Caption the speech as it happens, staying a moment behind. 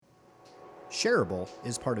Shareable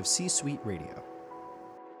is part of C-Suite Radio.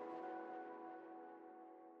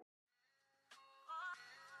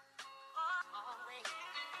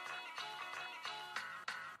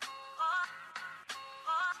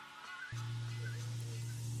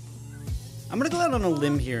 I'm going to go out on a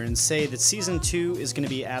limb here and say that Season 2 is going to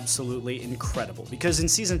be absolutely incredible, because in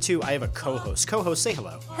Season 2, I have a co-host. Co-host, say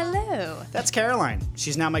hello. Hello. That's Caroline.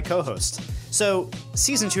 She's now my co-host. So,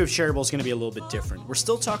 Season 2 of Shareable is going to be a little bit different. We're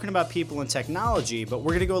still talking about people and technology, but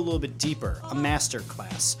we're going to go a little bit deeper, a master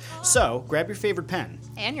class. So, grab your favorite pen.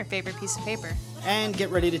 And your favorite piece of paper. And get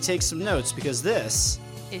ready to take some notes, because this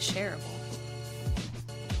is Shareable.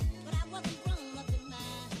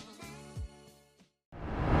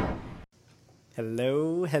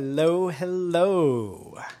 Hello, hello,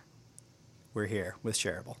 hello. We're here with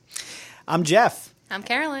Shareable. I'm Jeff. I'm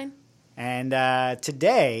Caroline. And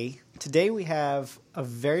today we have a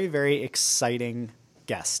very, very exciting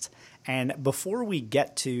guest. And before we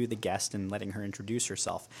get to the guest and letting her introduce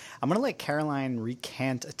herself, I'm going to let Caroline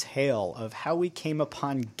recant a tale of how we came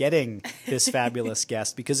upon getting this fabulous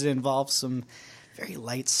guest, because it involves some very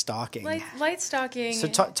light stalking. Light stalking. So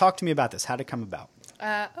talk to me about this. How did it come about?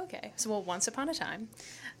 Okay. So, once upon a time.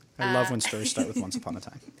 I love when stories start with once upon a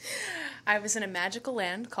time. I was in a magical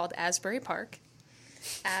land called Asbury Park,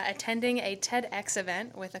 attending a TEDx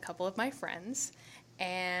event with a couple of my friends,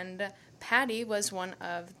 and Patty was one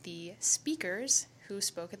of the speakers who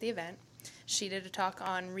spoke at the event. She did a talk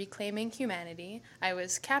on reclaiming humanity. I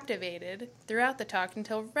was captivated throughout the talk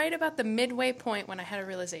until right about the midway point when I had a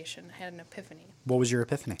realization. I had an epiphany. What was your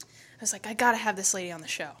epiphany? I was like, I gotta have this lady on the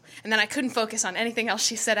show. And then I couldn't focus on anything else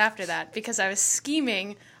she said after that, because I was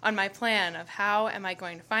scheming on my plan of how am I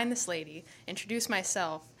going to find this lady, introduce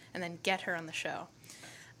myself, and then get her on the show.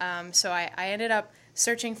 So I ended up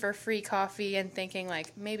searching for free coffee and thinking,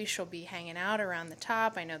 like, maybe she'll be hanging out around the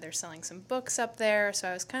top. I know they're selling some books up there. So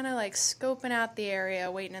I was kind of like scoping out the area,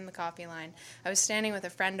 waiting in the coffee line. I was standing with a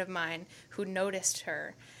friend of mine who noticed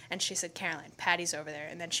her. And she said, Caroline, Patty's over there.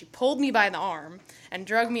 And then she pulled me by the arm and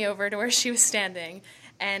drug me over to where she was standing.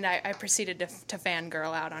 And I proceeded to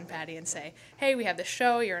fangirl out on Patty and say, hey, we have this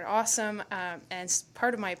show. You're an awesome. And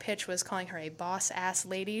part of my pitch was calling her a boss-ass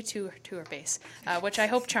lady to her face, which I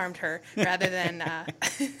hope charmed her rather than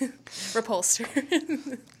repulsed her.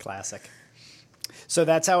 Classic. So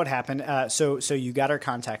that's how it happened. So you got her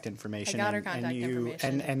contact information. I got her contact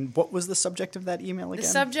information. And what was the subject of that email again? The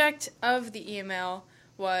subject of the email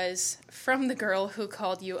was from the girl who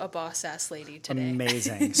called you a boss-ass lady today.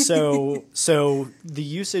 Amazing. So the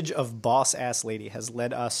usage of boss-ass lady has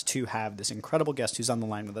led us to have this incredible guest who's on the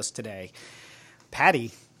line with us today.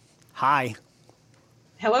 Patty, hi.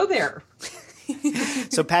 Hello there.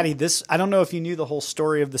 So Patty, I don't know if you knew the whole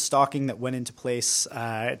story of the stalking that went into place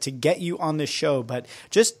to get you on this show, but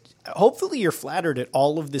just hopefully you're flattered at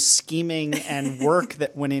all of the scheming and work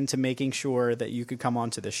that went into making sure that you could come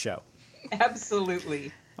onto this show.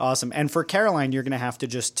 Absolutely. Awesome. And for Caroline, you're going to have to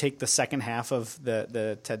just take the second half of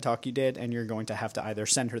the TED Talk you did, and you're going to have to either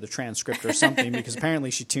send her the transcript or something, because apparently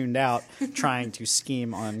she tuned out trying to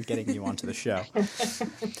scheme on getting you onto the show.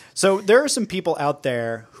 So there are some people out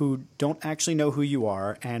there who don't actually know who you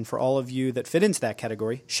are, and for all of you that fit into that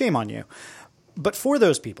category, shame on you. But for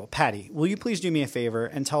those people, Patty, will you please do me a favor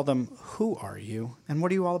and tell them, who are you and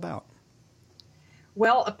what are you all about?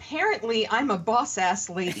 Well, apparently I'm a boss-ass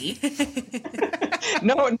lady.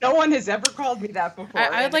 No one has ever called me that before.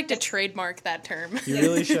 I would like to trademark that term. You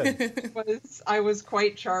really should. I was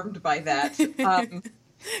quite charmed by that.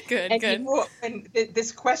 Good. You know, and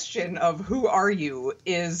this question of who are you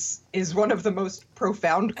is one of the most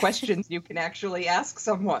profound questions you can actually ask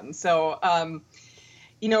someone. So,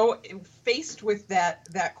 faced with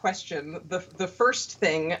that question, the first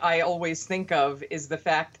thing I always think of is the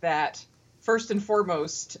fact that, first and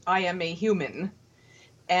foremost, I am a human.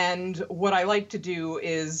 And what I like to do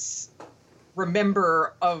is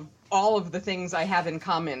remember of all of the things I have in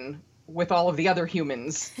common with all of the other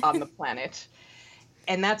humans on the planet.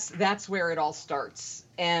 And that's where it all starts.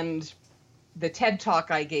 And the TED Talk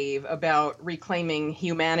I gave about reclaiming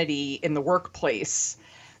humanity in the workplace,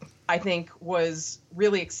 I think was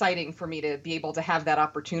really exciting for me to be able to have that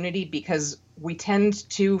opportunity, because we tend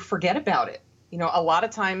to forget about it. A lot of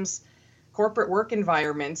times corporate work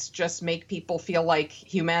environments just make people feel like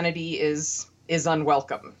humanity is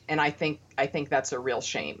unwelcome, and I think that's a real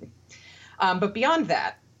shame. But beyond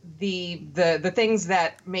that, the things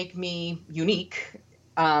that make me unique,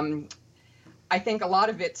 I think a lot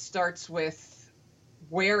of it starts with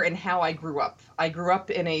where and how I grew up. I grew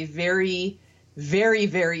up in a very, very,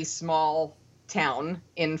 very small town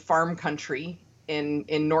in farm country in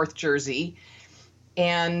North Jersey,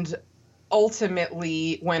 and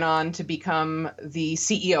ultimately went on to become the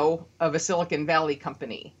CEO of a Silicon Valley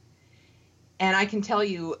company. And I can tell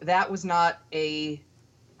you that was not a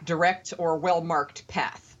direct or well-marked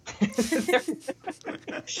path.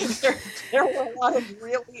 there were a lot of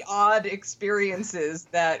really odd experiences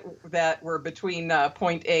that were between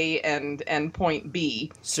point A and point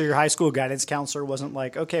B. So your high school guidance counselor wasn't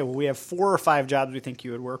like, okay, well, we have 4 or 5 jobs we think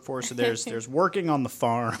you would work for. So there's working on the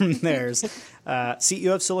farm. There's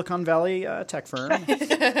CEO of Silicon Valley tech firm.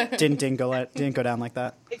 didn't go down like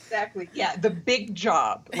that. Exactly. Yeah, the big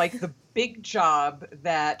job, like the big job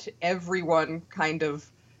that everyone kind of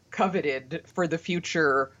coveted for the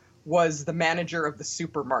future, was the manager of the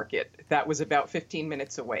supermarket that was about 15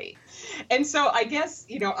 minutes away. And so I guess,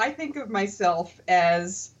 I think of myself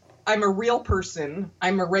as I'm a real person.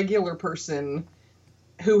 I'm a regular person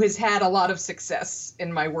who has had a lot of success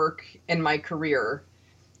in my work, in my career.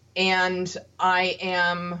 And I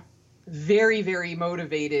am very, very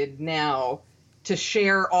motivated now to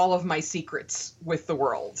share all of my secrets with the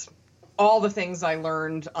world. All the things I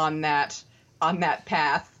learned on that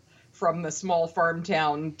path from the small farm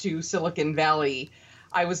town to Silicon Valley.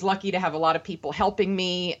 I was lucky to have a lot of people helping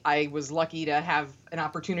me. I was lucky to have an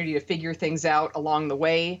opportunity to figure things out along the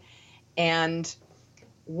way. And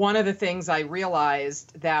one of the things I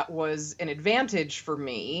realized that was an advantage for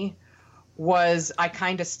me was I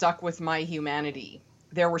kind of stuck with my humanity.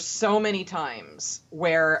 There were so many times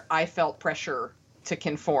where I felt pressure to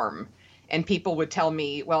conform. And people would tell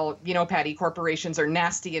me, well, Patty, corporations are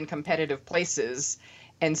nasty and competitive places.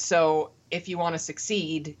 And so if you want to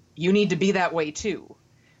succeed, you need to be that way too.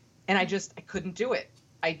 And I couldn't do it.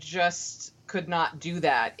 I just could not do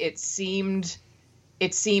that. It seemed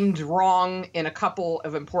wrong in a couple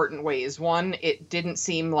of important ways. One, it didn't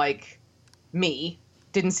seem like me,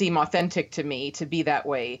 didn't seem authentic to me to be that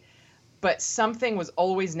way. But something was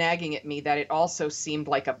always nagging at me that it also seemed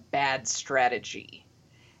like a bad strategy.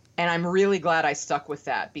 And I'm really glad I stuck with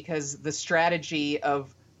that, because the strategy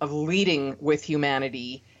of leading with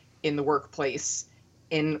humanity in the workplace,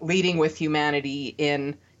 in leading with humanity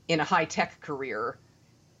in a high-tech career,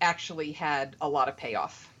 actually had a lot of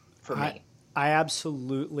payoff for me. I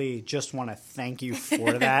absolutely just want to thank you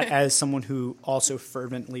for that, as someone who also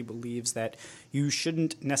fervently believes that you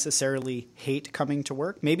shouldn't necessarily hate coming to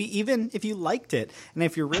work, maybe even if you liked it. And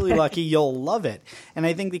if you're really lucky, you'll love it. And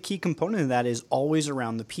I think the key component of that is always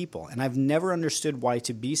around the people. And I've never understood why,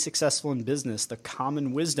 to be successful in business, the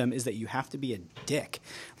common wisdom is that you have to be a dick.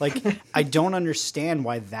 Like, I don't understand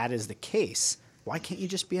why that is the case. Why can't you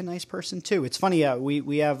just be a nice person too? It's funny,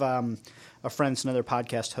 we have a friend, another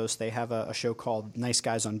podcast host. They have a show called Nice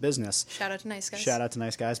Guys on Business. Shout out to Nice Guys. Shout out to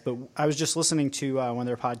Nice Guys. But I was just listening to one of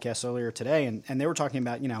their podcasts earlier today, and they were talking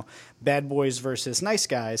about, bad boys versus nice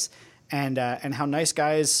guys, and how nice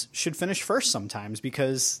guys should finish first sometimes,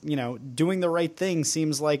 because, doing the right thing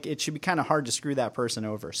seems like it should be kind of hard to screw that person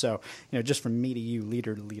over. So, just from me to you,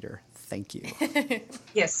 leader to leader, thank you.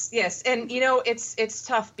 Yes. And, it's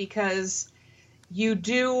tough because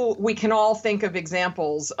we can all think of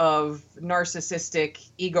examples of narcissistic,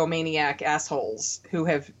 egomaniac assholes who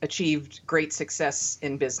have achieved great success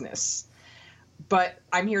in business. But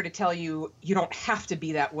I'm here to tell you, you don't have to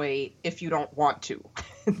be that way if you don't want to.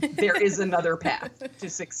 There is another path to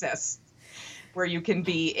success where you can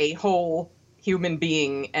be a whole human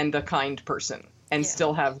being and a kind person and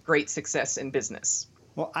still have great success in business.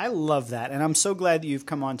 Well, I love that, and I'm so glad that you've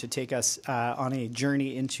come on to take us on a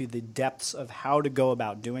journey into the depths of how to go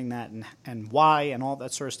about doing that and why and all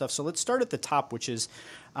that sort of stuff. So let's start at the top, which is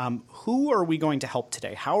who are we going to help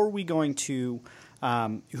today? How are we going to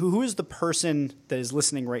who is the person that is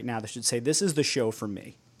listening right now that should say, this is the show for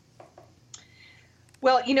me?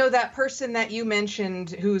 Well, that person that you mentioned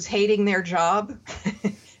who's hating their job,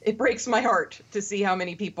 it breaks my heart to see how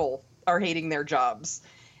many people are hating their jobs.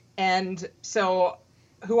 And so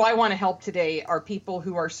who I want to help today are people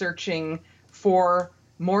who are searching for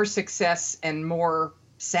more success and more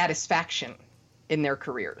satisfaction in their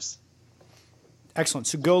careers. Excellent.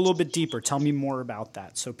 So go a little bit deeper. Tell me more about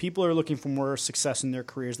that. So people are looking for more success in their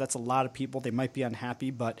careers. That's a lot of people. They might be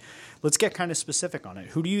unhappy, but let's get kind of specific on it.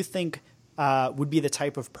 Who do you think would be the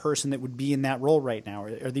type of person that would be in that role right now?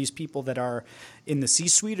 Are these people that are in the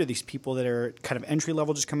C-suite? Are these people that are kind of entry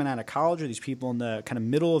level, just coming out of college? Are these people in the kind of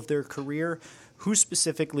middle of their career? Who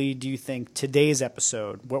specifically do you think today's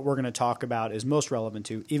episode, what we're going to talk about, is most relevant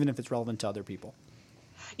to, even if it's relevant to other people?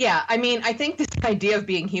 Yeah, I think this idea of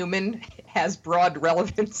being human has broad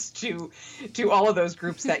relevance to all of those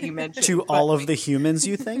groups that you mentioned. To all of the humans,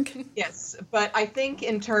 you think? Yes, but I think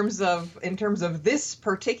in terms of this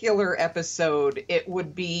particular episode, it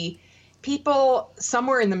would be people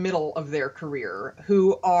somewhere in the middle of their career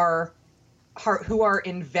who are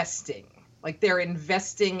investing, like they're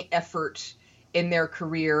investing effort in their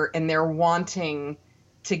career and they're wanting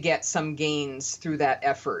to get some gains through that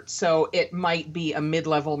effort. So it might be a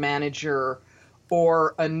mid-level manager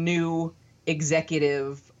or a new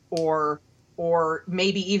executive or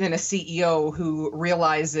maybe even a CEO who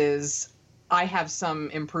realizes I have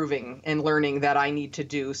some improving and learning that I need to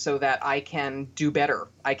do so that I can do better.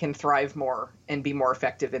 I can thrive more and be more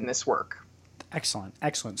effective in this work. Excellent.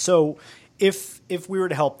 Excellent. So if we were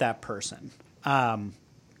to help that person,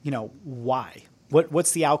 why?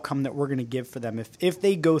 What's the outcome that we're going to give for them if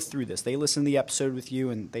they go through this? They listen to the episode with you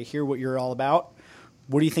and they hear what you're all about.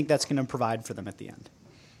 What do you think that's going to provide for them at the end?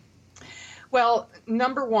 Well,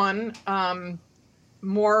 number one,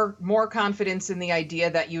 more confidence in the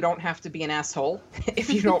idea that you don't have to be an asshole if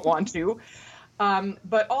you don't want to,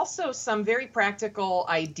 but also some very practical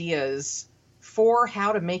ideas for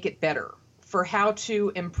how to make it better, for how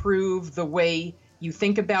to improve the way you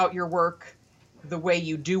think about your work, the way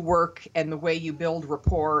you do work, and the way you build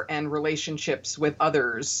rapport and relationships with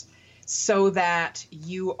others, so that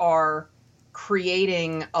you are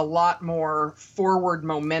creating a lot more forward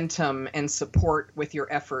momentum and support with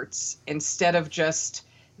your efforts, instead of just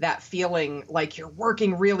that feeling like you're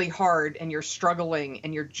working really hard and you're struggling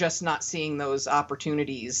and you're just not seeing those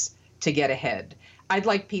opportunities to get ahead. I'd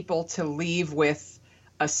like people to leave with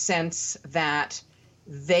a sense that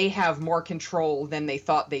they have more control than they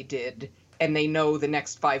thought they did, and they know the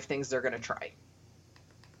next 5 things they're going to try.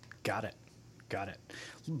 Got it.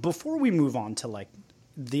 Before we move on to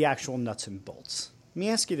the actual nuts and bolts, let me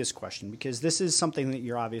ask you this question, because this is something that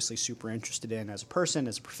you're obviously super interested in as a person,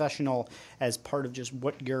 as a professional, as part of just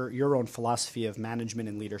what your own philosophy of management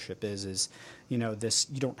and leadership is this,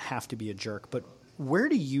 you don't have to be a jerk. But where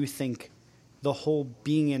do you think the whole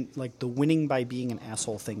being in, the winning by being an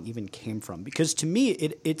asshole thing even came from? Because to me,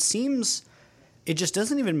 it seems, it just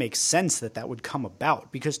doesn't even make sense that would come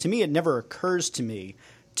about, because to me, it never occurs to me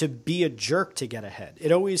to be a jerk to get ahead. It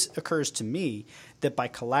always occurs to me that by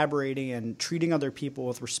collaborating and treating other people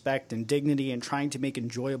with respect and dignity and trying to make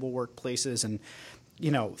enjoyable workplaces and,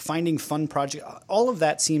 finding fun projects, all of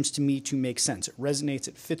that seems to me to make sense. It resonates.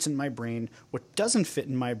 It fits in my brain. What doesn't fit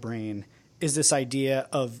in my brain is this idea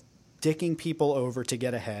of dicking people over to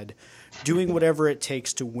get ahead, doing whatever it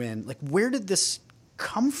takes to win. Where did this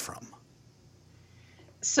come from?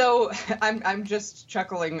 So I'm just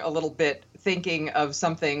chuckling a little bit, thinking of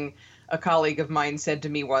something a colleague of mine said to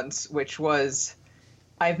me once, which was,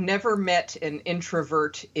 I've never met an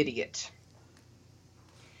introvert idiot.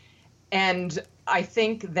 And I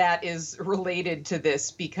think that is related to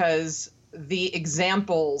this, because the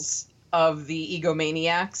examples of the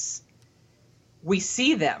egomaniacs, we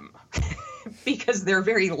see them because they're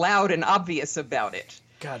very loud and obvious about it.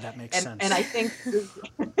 God, that makes sense. And I think,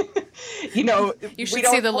 you should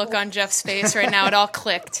see the look on Jeff's face right now. It all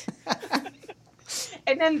clicked.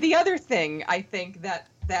 And then the other thing I think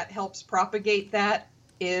that helps propagate that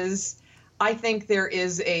is, I think there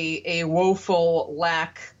is a woeful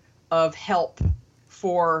lack of help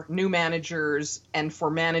for new managers and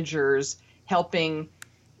for managers, helping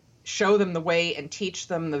show them the way and teach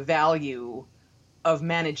them the value of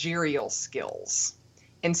managerial skills.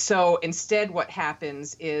 And so instead what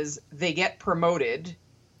happens is they get promoted,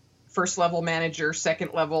 first level manager,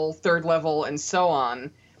 second level, third level, and so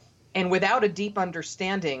on. And without a deep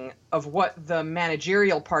understanding of what the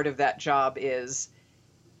managerial part of that job is,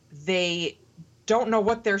 they don't know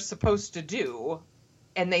what they're supposed to do.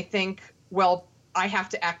 And they think, well, I have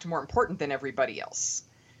to act more important than everybody else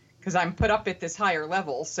because I'm put up at this higher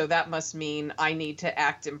level. So that must mean I need to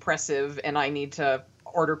act impressive and I need to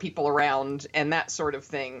order people around and that sort of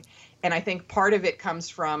thing. And I think part of it comes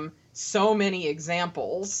from so many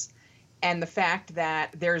examples and the fact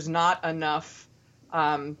that there's not enough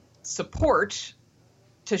support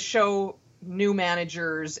to show new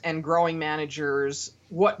managers and growing managers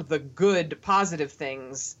what the good, positive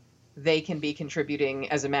things they can be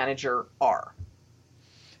contributing as a manager are.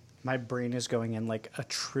 My brain is going in like a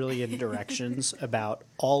trillion directions about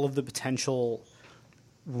all of the potential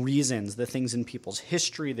reasons, the things in people's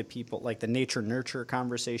history, the people, like the nature nurture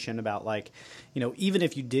conversation about like, even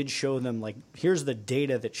if you did show them like, here's the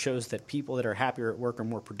data that shows that people that are happier at work are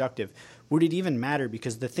more productive, would it even matter?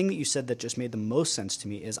 Because the thing that you said that just made the most sense to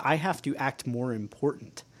me is I have to act more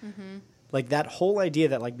important. Mm-hmm. Like that whole idea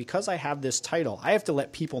that like, because I have this title, I have to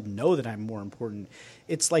let people know that I'm more important.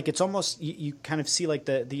 It's like, it's almost, you kind of see like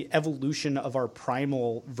the evolution of our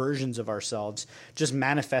primal versions of ourselves just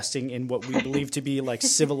manifesting in what we believe to be like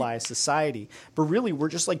civilized society. But really we're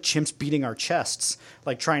just like chimps beating our chests,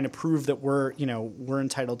 like trying to prove that we're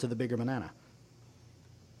entitled to the bigger banana.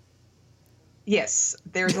 Yes,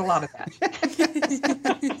 there's a lot of that.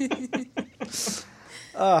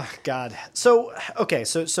 Oh, God. So, okay.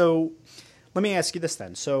 So let me ask you this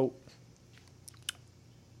then. So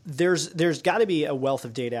there's got to be a wealth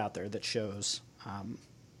of data out there that shows,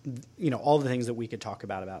 all the things that we could talk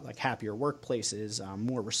about like happier workplaces,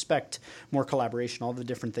 more respect, more collaboration, all the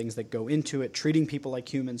different things that go into it, treating people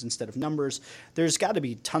like humans instead of numbers. There's got to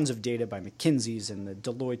be tons of data by McKinsey's and the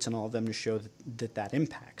Deloitte's and all of them to show that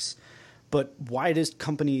impacts. But why do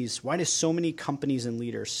so many companies and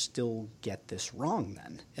leaders still get this wrong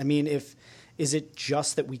then? I mean, is it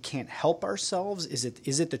just that we can't help ourselves? Is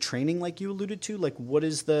it the training like you alluded to? Like what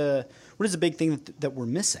is the big thing that we're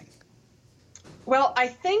missing? Well, I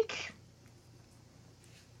think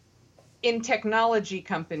in technology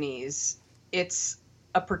companies, it's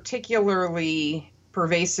a particularly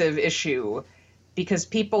pervasive issue because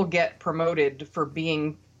people get promoted for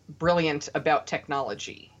being brilliant about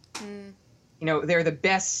technology. Mm. They're the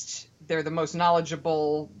best, they're the most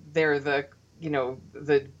knowledgeable, they're the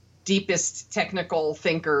deepest technical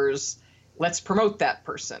thinkers. Let's promote that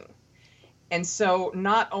person. And so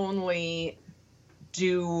not only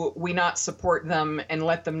do we not support them and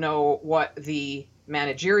let them know what the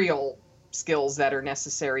managerial skills that are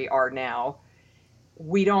necessary are now,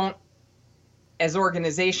 we don't, as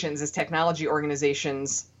organizations, as technology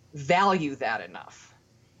organizations, value that enough.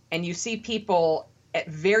 And you see people at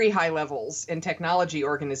very high levels in technology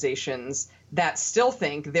organizations that still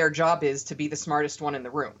think their job is to be the smartest one in the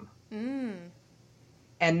room. Mm.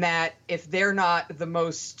 And that if they're not the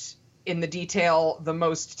most in the detail, the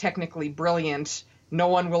most technically brilliant, no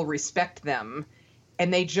one will respect them.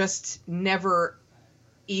 And they just never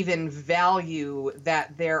even value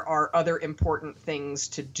that there are other important things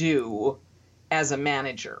to do as a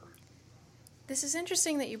manager. This is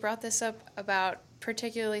interesting that you brought this up about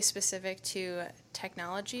particularly specific to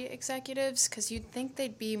technology executives, because you'd think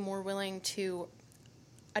they'd be more willing to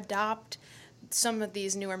adopt some of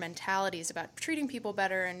these newer mentalities about treating people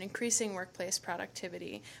better and increasing workplace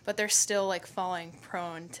productivity, but they're still like falling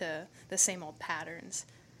prone to the same old patterns.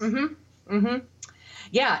 Mm-hmm. Mm-hmm.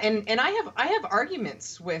 Yeah, and I have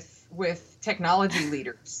arguments with technology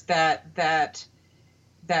leaders that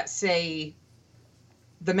say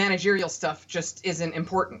the managerial stuff just isn't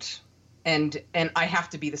important. And I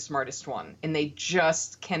have to be the smartest one, and they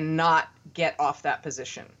just cannot get off that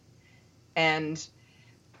position. And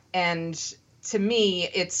to me,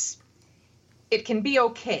 it can be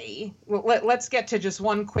okay. Well, let's get to just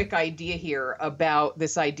one quick idea here about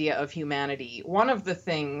this idea of humanity. One of the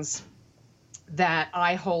things that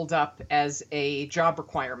I hold up as a job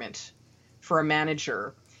requirement for a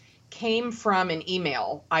manager came from an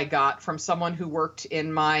email I got from someone who worked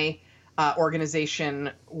in my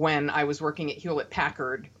organization when I was working at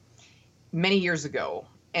Hewlett-Packard many years ago.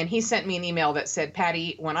 And he sent me an email that said,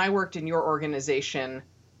 Patty, when I worked in your organization,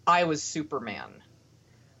 I was Superman.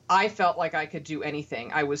 I felt like I could do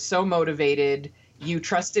anything. I was so motivated. You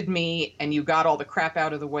trusted me and you got all the crap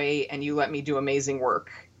out of the way and you let me do amazing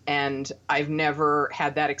work. And I've never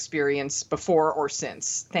had that experience before or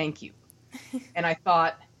since. Thank you. And I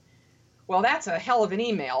thought, well, that's a hell of an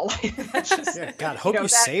email. That's just, yeah, God, hope you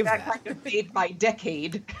saved that. That kind of made my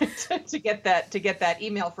decade to get that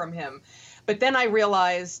email from him. But then I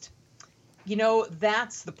realized,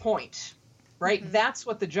 that's the point, right? Mm-hmm. That's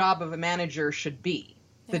what the job of a manager should be.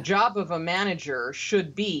 Yeah. The job of a manager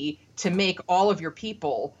should be to make all of your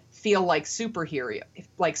people feel like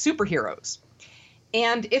superheroes.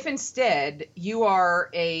 And if instead you are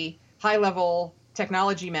a high-level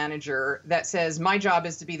technology manager that says, my job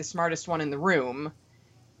is to be the smartest one in the room,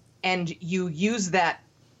 and you use that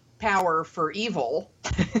power for evil,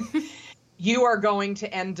 you are going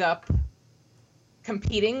to end up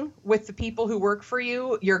competing with the people who work for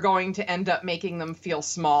you. You're going to end up making them feel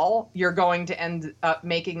small. You're going to end up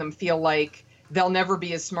making them feel like they'll never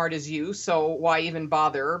be as smart as you, so why even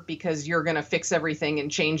bother? Because you're going to fix everything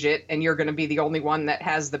and change it, and you're going to be the only one that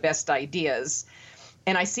has the best ideas.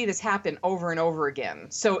 And I see this happen over and over again.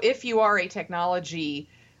 So if you are a technology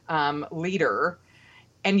leader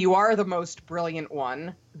and you are the most brilliant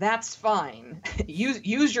one, that's fine.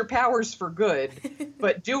 Use your powers for good,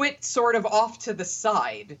 but do it sort of off to the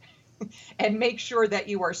side and make sure that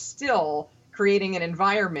you are still creating an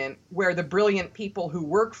environment where the brilliant people who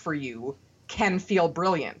work for you can feel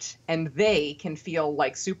brilliant and they can feel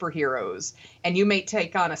like superheroes. And you may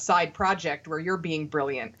take on a side project where you're being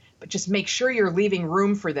brilliant, but just make sure you're leaving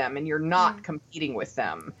room for them and you're not competing with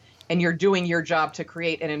them. And you're doing your job to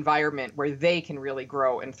create an environment where they can really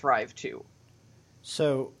grow and thrive too.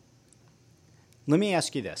 So let me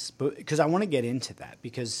ask you this, because I want to get into that,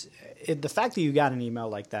 because the fact that you got an email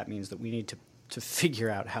like that means that we need to figure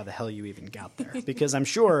out how the hell you even got there. Because I'm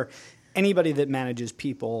sure anybody that manages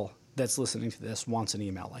people that's listening to this wants an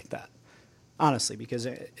email like that, honestly, because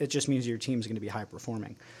it just means your team's going to be high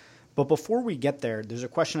performing. But before we get there, there's a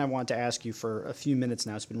question I want to ask you for a few minutes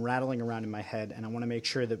now. It's been rattling around in my head, and I want to make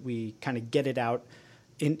sure that we kind of get it out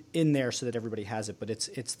in there so that everybody has it. But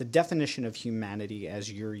it's the definition of humanity as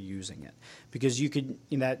you're using it, because you could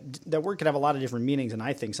that word could have a lot of different meanings, and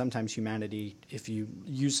I think sometimes humanity, if you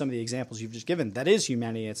use some of the examples you've just given, that is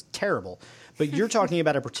humanity. It's terrible, but you're talking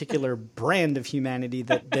about a particular brand of humanity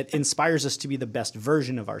that inspires us to be the best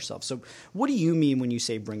version of ourselves. So what do you mean when you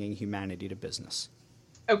say bringing humanity to business?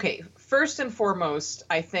 Okay, first and foremost,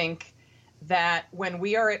 I think that when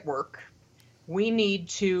we are at work, we need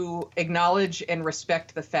to acknowledge and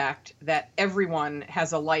respect the fact that everyone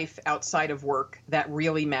has a life outside of work that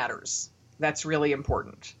really matters. That's really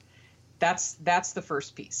important. That's the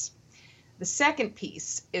first piece. The second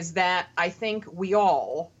piece is that I think we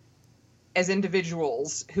all, as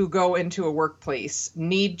individuals who go into a workplace,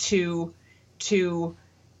 need to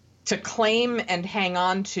claim and hang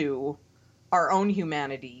on to our own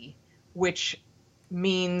humanity, which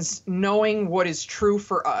means knowing what is true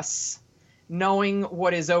for us, knowing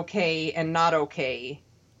what is okay and not okay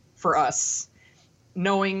for us,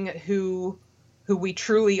 knowing who we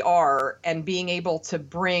truly are, and being able to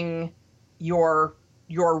bring your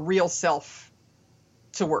real self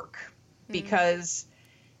to work. Because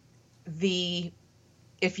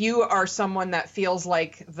if you are someone that feels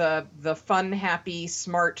like the fun, happy,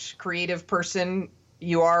 smart, creative person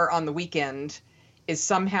you are on the weekend is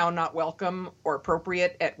somehow not welcome or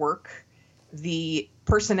appropriate at work, the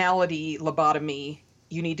personality lobotomy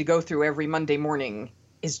you need to go through every Monday morning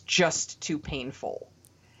is just too painful.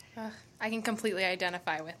 I can completely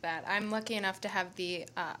identify with that. I'm lucky enough to have the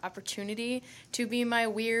opportunity to be my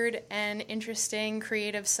weird and interesting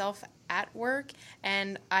creative self at work,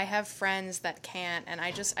 and I have friends that can't, and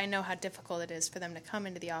I know how difficult it is for them to come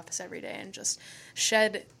into the office every day and just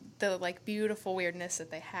shed the beautiful weirdness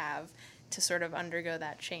that they have to sort of undergo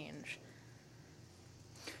that change.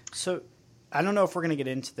 So I don't know if we're going to get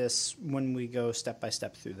into this when we go step by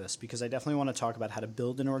step through this, because I definitely want to talk about how to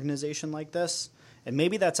build an organization like this. And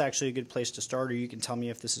maybe that's actually a good place to start, or you can tell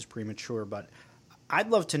me if this is premature. But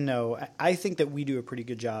I'd love to know, I think that we do a pretty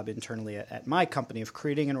good job internally at my company of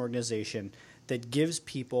creating an organization that gives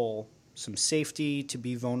people some safety to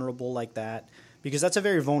be vulnerable like that, because that's a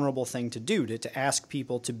very vulnerable thing to do, to ask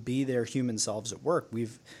people to be their human selves at work.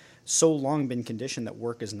 We've so long been conditioned that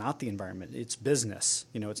work is not the environment. It's business.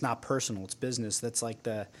 It's not personal. It's business. That's like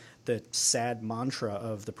the sad mantra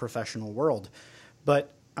of the professional world.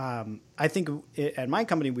 But I think at my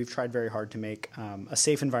company, we've tried very hard to make a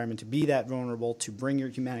safe environment to be that vulnerable, to bring your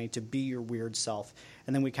humanity, to be your weird self.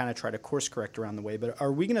 And then we kind of try to course correct around the way. But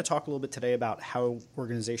are we going to talk a little bit today about how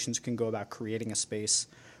organizations can go about creating a space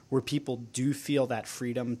where people do feel that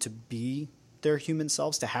freedom to be their human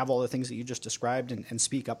selves, to have all the things that you just described and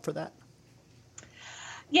speak up for that?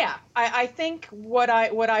 Yeah, I think what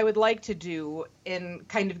I would like to do, in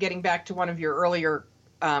kind of getting back to one of your earlier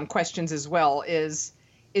questions as well, is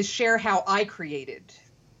share how I created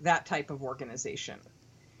that type of organization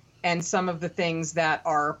and some of the things that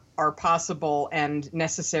are possible and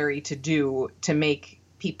necessary to do to make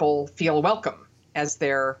people feel welcome as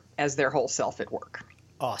their whole self at work.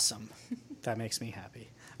 Awesome. That makes me happy.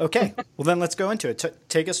 Okay, well then let's go into it.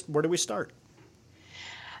 Take us, where do we start?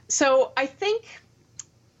 So I think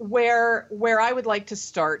where I would like to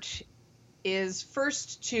start is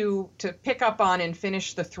first to pick up on and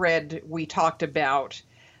finish the thread we talked about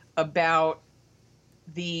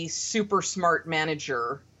the super smart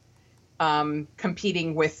manager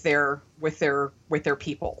competing with their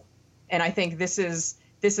people. And I think this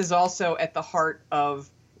is also at the heart of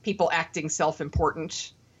people acting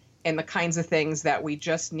self-important and the kinds of things that we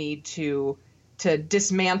just need to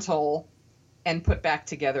dismantle and put back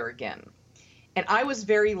together again. And I was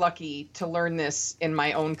very lucky to learn this in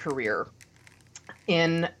my own career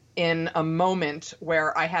in a moment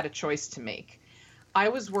where I had a choice to make. I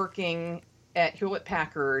was working at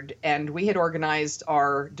Hewlett-Packard, and we had organized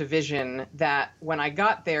our division that when I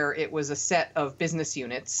got there, it was a set of business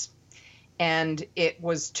units, and it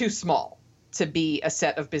was too small to be a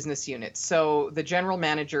set of business units. So the general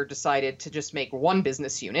manager decided to just make one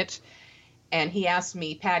business unit, and he asked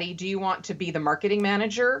me, Patty, do you want to be the marketing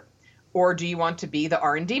manager or do you want to be the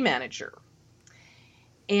R&D manager?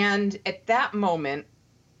 And at that moment,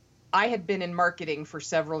 I had been in marketing for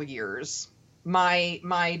several years.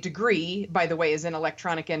 My degree, by the way, is in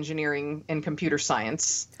electronic engineering and computer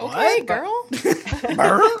science. Okay, girl.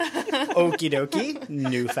 Okie dokie.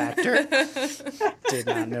 New factor. Did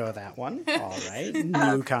not know that one. All right.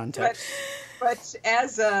 New context. But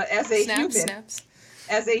as a Snaps.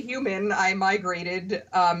 as a human, I migrated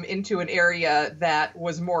into an area that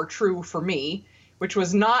was more true for me, which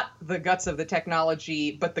was not the guts of the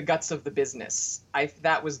technology, but the guts of the business.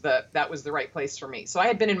 That was the right place for me. So I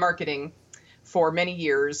had been in marketing for many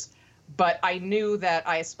years, but I knew that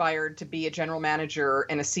I aspired to be a general manager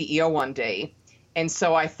and a CEO one day. And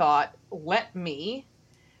so I thought, let me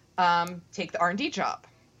take the R&D job,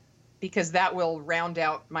 because that will round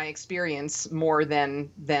out my experience more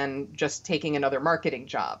than just taking another marketing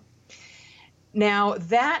job. Now,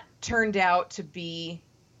 that turned out to be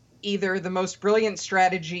either the most brilliant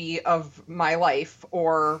strategy of my life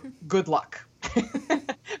or good luck.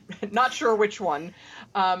 Not sure which one.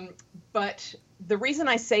 But the reason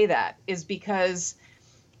I say that is because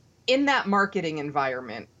in that marketing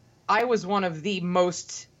environment, I was one of the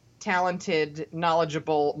most talented,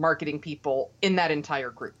 knowledgeable marketing people in that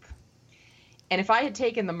entire group. And if I had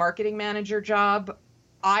taken the marketing manager job,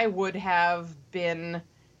 I would have been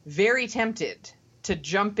very tempted to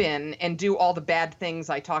jump in and do all the bad things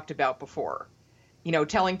I talked about before. You know,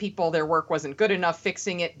 telling people their work wasn't good enough,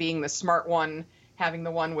 fixing it, being the smart one, having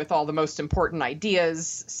the one with all the most important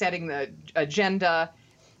ideas, setting the agenda.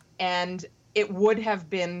 And it would have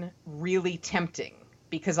been really tempting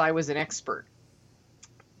because I was an expert.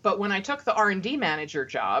 But when I took the R&D manager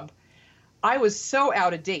job, I was so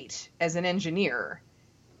out of date as an engineer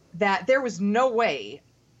that there was no way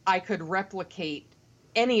I could replicate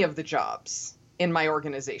any of the jobs in my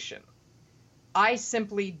organization. I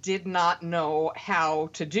simply did not know how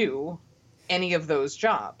to do any of those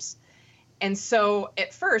jobs. And so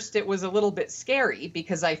at first it was a little bit scary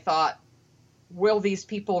because I thought, will these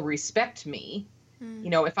people respect me?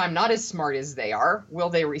 You know, if I'm not as smart as they are, will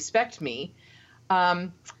they respect me?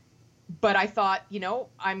 But I thought, you know,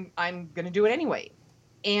 I'm going to do it anyway.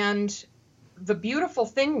 And the beautiful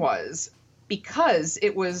thing was, because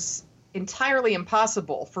it was entirely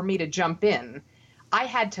impossible for me to jump in, I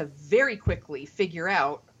had to very quickly figure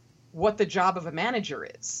out what the job of a manager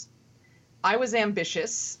is. I was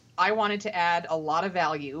ambitious. I wanted to add a lot of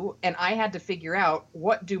value, and I had to figure out,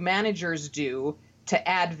 what do managers do to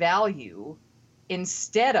add value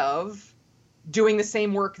instead of doing the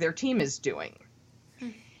same work their team is doing.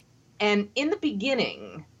 And in the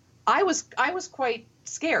beginning, I was quite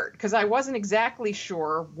scared because I wasn't exactly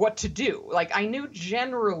sure what to do. Like, I knew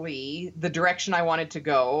generally the direction I wanted to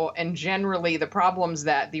go and generally the problems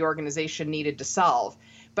that the organization needed to solve,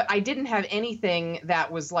 but I didn't have anything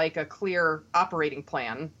that was like a clear operating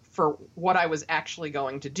plan for what I was actually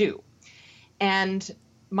going to do. And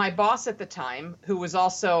my boss at the time, who was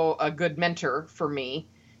also a good mentor for me,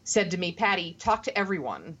 said to me, Patty, talk to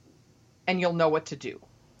everyone and you'll know what to do.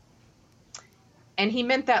 And he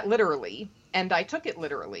meant that literally, and I took it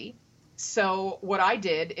literally. So what I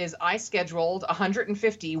did is I scheduled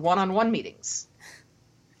 150 one-on-one meetings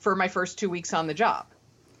for my first 2 weeks on the job.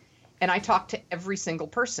 And I talked to every single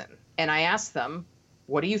person. And I asked them,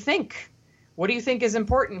 what do you think? What do you think is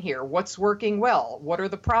important here? What's working well? What are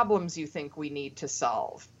the problems you think we need to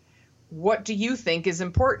solve? What do you think is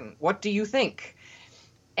important? What do you think?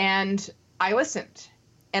 And I listened.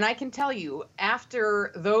 And I can tell you,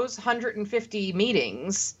 after those 150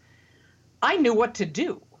 meetings, I knew what to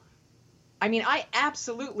do. I mean, I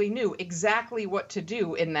absolutely knew exactly what to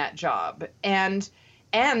do in that job. And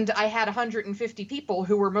I had 150 people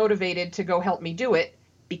who were motivated to go help me do it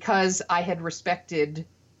because I had respected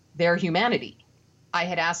their humanity. I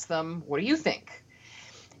had asked them, what do you think?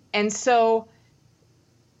 And so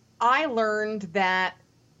I learned that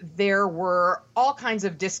there were all kinds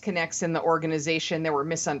of disconnects in the organization. There were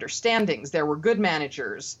misunderstandings. There were good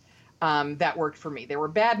managers that worked for me. There were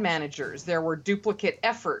bad managers. There were duplicate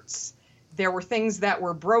efforts. There were things that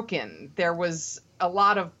were broken. There was a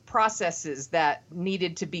lot of processes that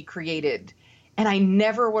needed to be created. And I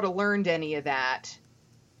never would have learned any of that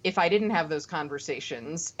if I didn't have those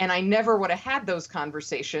conversations. And I never would have had those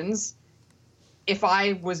conversations if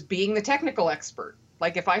I was being the technical expert.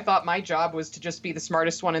 Like, if I thought my job was to just be the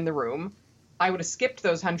smartest one in the room, I would have skipped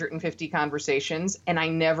those 150 conversations and I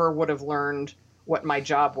never would have learned what my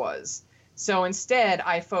job was. So instead,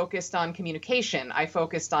 I focused on communication. I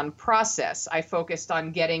focused on process. I focused on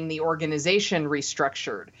getting the organization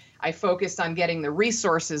restructured. I focused on getting the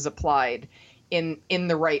resources applied in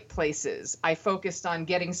the right places. I focused on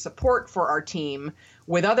getting support for our team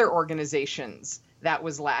with other organizations that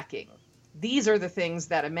was lacking. These are the things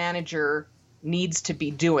that a manager needs to be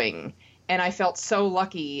doing. And I felt so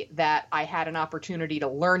lucky that I had an opportunity to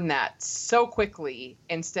learn that so quickly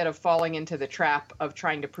instead of falling into the trap of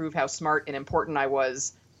trying to prove how smart and important I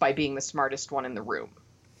was by being the smartest one in the room.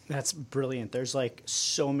 That's brilliant. There's like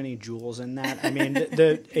so many jewels in that. I mean,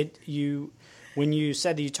 when you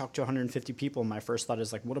said that you talked to 150 people, my first thought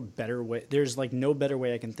is like, what a better way. There's like no better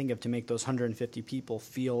way I can think of to make those 150 people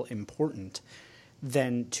feel important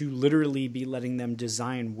than to literally be letting them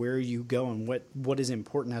design where you go and what is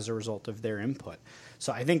important as a result of their input.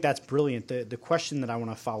 So I think that's brilliant. The question that I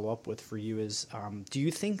want to follow up with for you is, do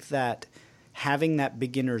you think that having that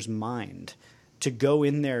beginner's mind to go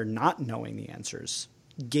in there not knowing the answers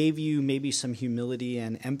gave you maybe some humility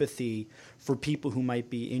and empathy for people who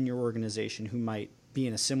might be in your organization, who might be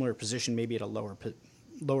in a similar position, maybe at a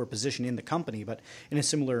lower position in the company, but in a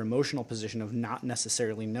similar emotional position of not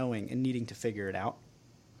necessarily knowing and needing to figure it out?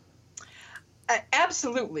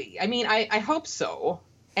 Absolutely. I mean, I hope so.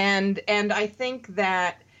 And I think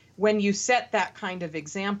that when you set that kind of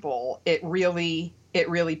example, it really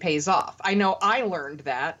pays off. I know I learned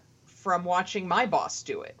that from watching my boss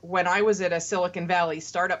do it. When I was at a Silicon Valley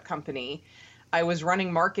startup company, I was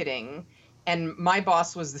running marketing and my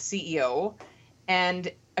boss was the CEO,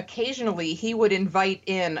 and occasionally he would invite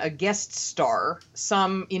in a guest star,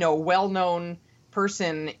 some, well-known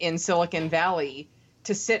person in Silicon Valley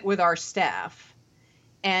to sit with our staff.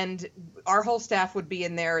 And our whole staff would be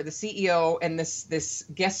in there, the CEO and this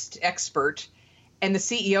guest expert, and the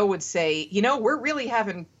CEO would say, we're really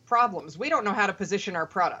having problems. We don't know how to position our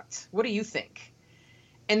product. What do you think?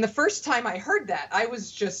 And the first time I heard that, I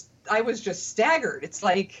was just staggered. It's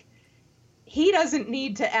like, he doesn't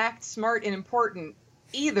need to act smart and important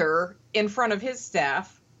either in front of his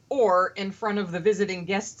staff or in front of the visiting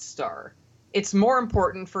guest star. It's more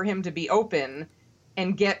important for him to be open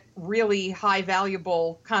and get really high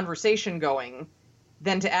valuable conversation going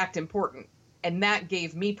than to act important. And that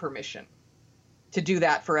gave me permission to do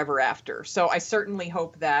that forever after. So I certainly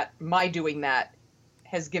hope that my doing that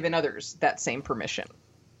has given others that same permission.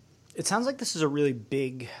 It sounds like this is a really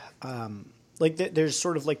big, there's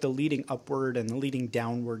sort of like the leading upward and the leading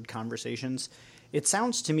downward conversations. It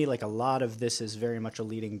sounds to me like a lot of this is very much a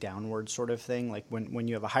leading downward sort of thing. Like when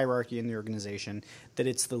you have a hierarchy in the organization, that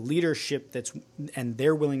it's the leadership and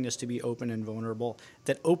their willingness to be open and vulnerable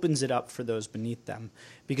that opens it up for those beneath them.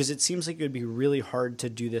 Because it seems like it would be really hard to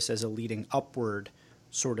do this as a leading upward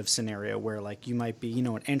sort of scenario where like you might be,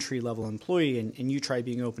 an entry level employee and you try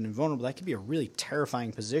being open and vulnerable. That could be a really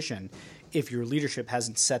terrifying position if your leadership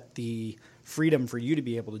hasn't set the freedom for you to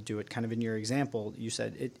be able to do it. Kind of in your example, you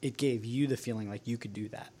said it gave you the feeling like you could do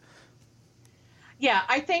that. Yeah,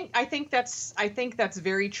 I think that's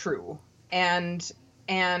very true. And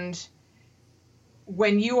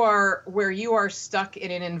when you are stuck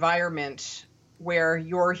in an environment where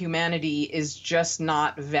your humanity is just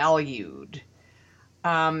not valued,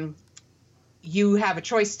 you have a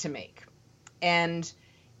choice to make. And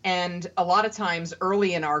a lot of times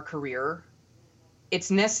early in our career, it's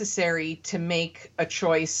necessary to make a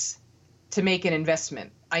choice, to make an investment.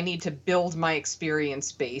 I need to build my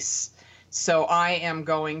experience base. So I am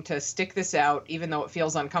going to stick this out, even though it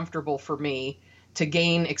feels uncomfortable for me, to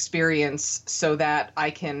gain experience so that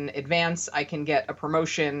I can advance, I can get a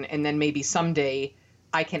promotion, and then maybe someday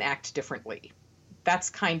I can act differently. That's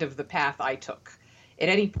kind of the path I took. At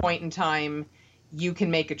any point in time, you can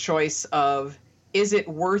make a choice of, is it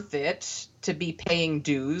worth it to be paying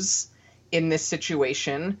dues in this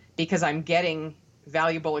situation because I'm getting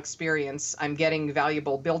valuable experience, I'm getting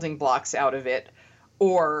valuable building blocks out of it,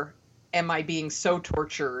 or am I being so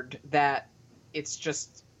tortured that it's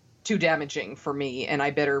just too damaging for me and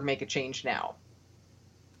I better make a change now?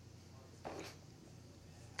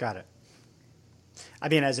 Got it. I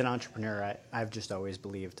mean, as an entrepreneur, I've just always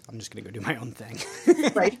believed I'm just going to go do my own thing.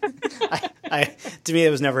 Right. To me, it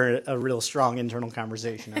was never a real strong internal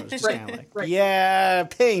conversation. I was just kind of like, right. Yeah,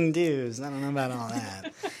 paying dues. I don't know about all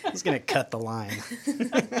that. He's going to cut the line.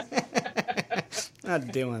 Not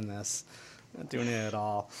doing this. Not doing it at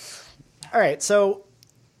all. All right. So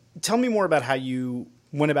tell me more about how you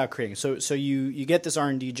went about creating. So you get this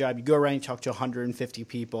R&D job. You go around, you talk to 150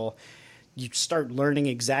 people. You start learning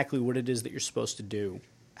exactly what it is that you're supposed to do.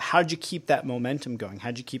 How'd you keep that momentum going?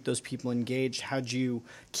 How'd you keep those people engaged? How'd you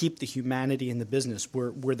keep the humanity in the business?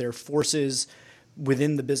 Were there forces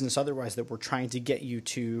within the business otherwise that were trying to get you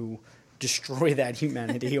to destroy that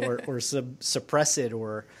humanity or suppress it?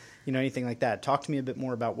 Or anything like that. Talk to me a bit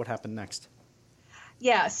more about what happened next.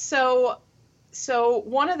 Yeah, so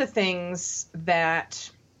one of the things that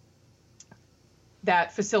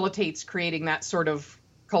facilitates creating that sort of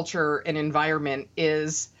culture and environment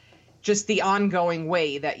is just the ongoing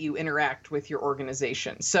way that you interact with your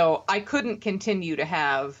organization. So I couldn't continue to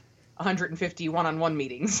have 150 one-on-one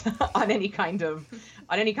meetings on any kind of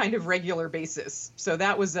regular basis. So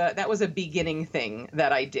that was a beginning thing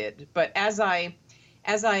that I did. But as I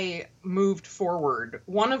moved forward,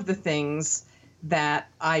 one of the things that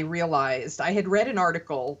I realized, I had read an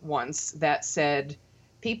article once that said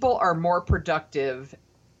people are more productive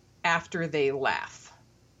after they laugh.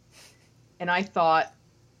 And I thought,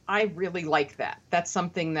 I really like that. That's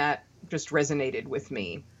something that just resonated with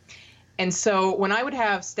me. And so when I would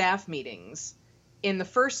have staff meetings, in the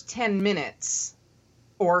first 10 minutes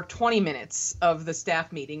or 20 minutes of the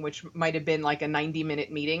staff meeting, which might have been like a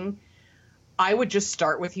 90-minute meeting, I would just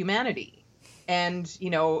start with humanity. And,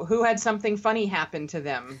 who had something funny happen to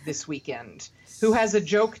them this weekend? Who has a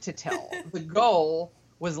joke to tell? The goal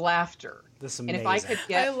was laughter. This is and amazing. if I could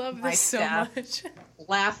get I love my this so staff much.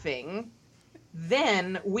 laughing,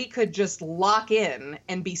 then we could just lock in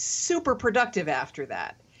and be super productive after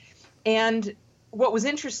that. And what was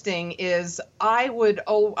interesting is I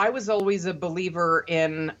was always a believer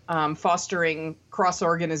in fostering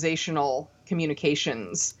cross-organizational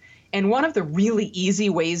communications. And one of the really easy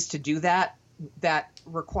ways to do that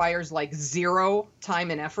requires like zero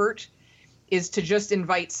time and effort is to just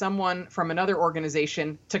invite someone from another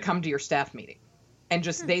organization to come to your staff meeting. And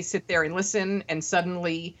just they sit there and listen, and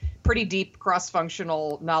suddenly pretty deep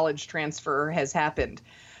cross-functional knowledge transfer has happened.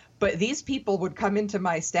 But these people would come into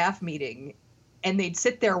my staff meeting and they'd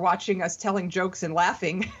sit there watching us telling jokes and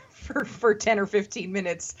laughing for 10 or 15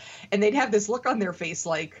 minutes. And they'd have this look on their face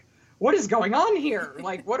like, what is going on here?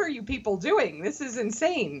 Like, what are you people doing? This is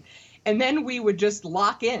insane. And then we would just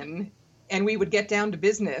lock in and we would get down to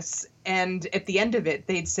business. And at the end of it,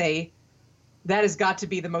 they'd say, that has got to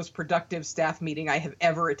be the most productive staff meeting I have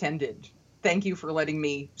ever attended. Thank you for letting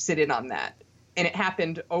me sit in on that. And it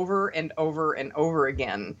happened over and over and over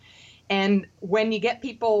again. And when you get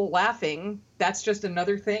people laughing, that's just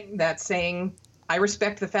another thing that's saying, I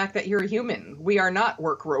respect the fact that you're a human. We are not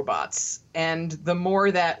work robots. And the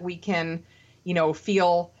more that we can,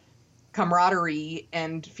 feel camaraderie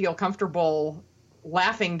and feel comfortable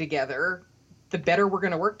laughing together, the better we're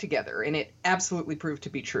going to work together. And it absolutely proved to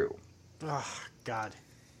be true. Oh, God.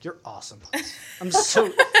 You're awesome. I'm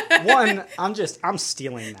stealing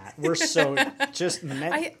that. We're so,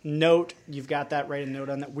 note, you've got that, write a note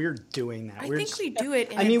on that. We're doing that. I think we do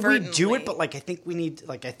it I mean, we inadvertently. do it, but I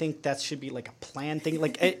think that should be like a planned thing.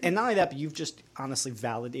 And not only that, but you've just honestly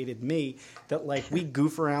validated me that we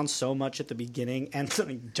goof around so much at the beginning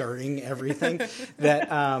and during everything that,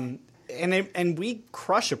 and we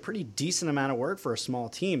crush a pretty decent amount of work for a small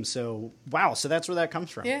team. So, wow. So that's where that comes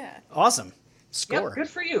from. Yeah. Awesome. Score. Yep, good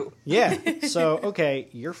for you. Yeah. So, okay,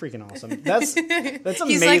 you're freaking awesome. That's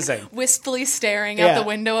amazing. He's wistfully staring out the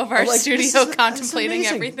window of our studio, contemplating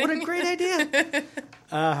everything. What a great idea.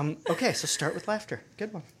 Okay, so start with laughter.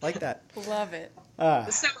 Good one. Like that. Love it.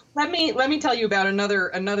 So let me tell you about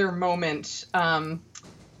another moment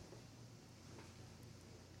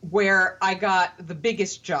where I got the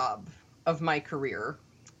biggest job of my career,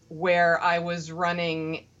 where I was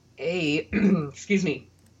running a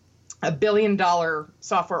 $1 billion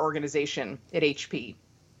software organization at HP.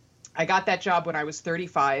 I got that job when I was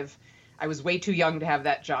 35. I was way too young to have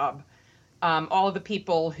that job. All of the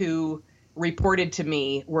people who reported to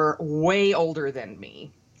me were way older than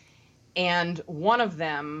me. And one of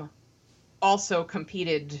them also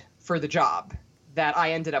competed for the job that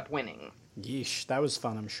I ended up winning. Yeesh, that was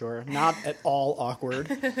fun, I'm sure. Not at all awkward.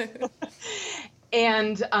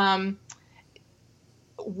 And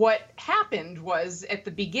what happened was, at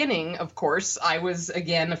the beginning, of course, I was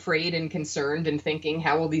again afraid and concerned and thinking,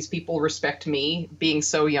 how will these people respect me being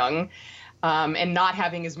so young and not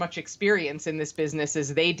having as much experience in this business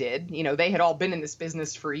as they did? They had all been in this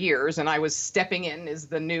business for years, and I was stepping in as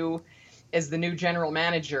the new general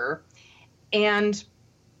manager. And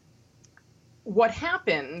what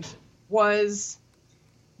happened was,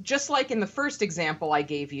 just like in the first example I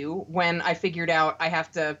gave you, when I figured out I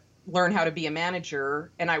have to learn how to be a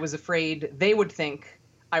manager, and I was afraid they would think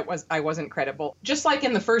I wasn't credible. Just like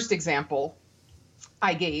in the first example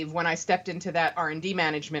I gave, when I stepped into that R&D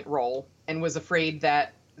management role and was afraid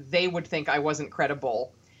that they would think I wasn't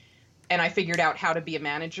credible, and I figured out how to be a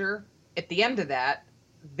manager, at the end of that,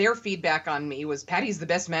 their feedback on me was, Patty's the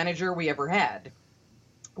best manager we ever had,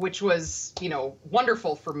 which was,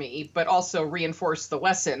 wonderful for me, but also reinforced the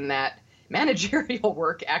lesson that managerial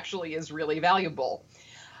work actually is really valuable.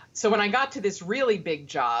 So when I got to this really big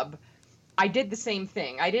job, I did the same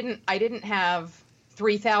thing. I didn't have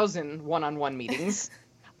 3,000 one-on-one meetings.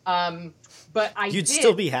 But You'd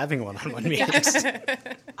still be having one-on-one meetings.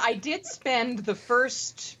 I did spend the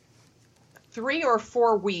first 3 or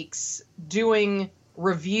 4 weeks doing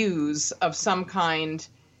reviews of some kind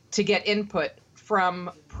to get input from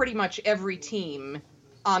pretty much every team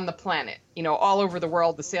on the planet, all over the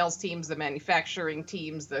world, the sales teams, the manufacturing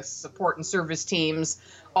teams, the support and service teams,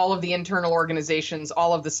 all of the internal organizations,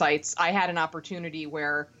 all of the sites. I had an opportunity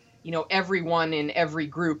where, everyone in every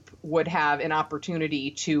group would have an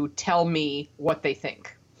opportunity to tell me what they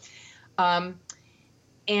think.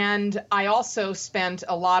 And I also spent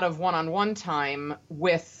a lot of one-on-one time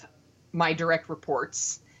with my direct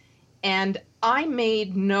reports, and I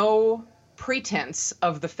made no pretense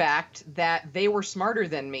of the fact that they were smarter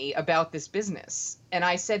than me about this business. And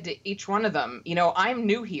I said to each one of them, I'm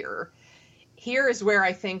new here. Here is where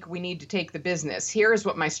I think we need to take the business. Here is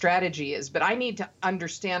what my strategy is, but I need to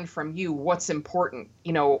understand from you what's important.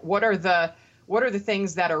 What are the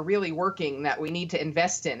things that are really working that we need to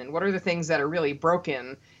invest in, and what are the things that are really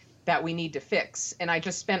broken that we need to fix? And I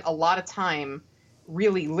just spent a lot of time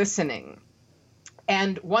really listening.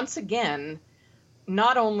 And once again,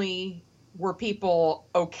 not only were people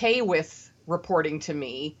okay with reporting to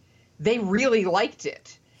me, they really liked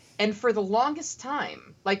it. And for the longest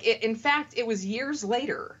time, in fact, it was years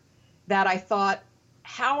later that I thought,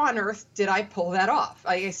 how on earth did I pull that off?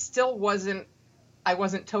 I wasn't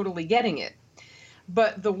totally getting it.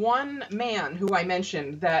 But the one man who I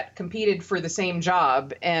mentioned that competed for the same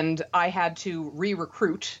job and I had to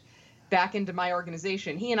re-recruit back into my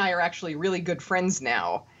organization, he and I are actually really good friends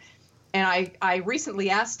now. And I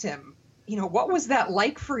recently asked him, what was that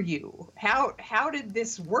like for you? How did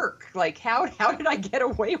this work? How did I get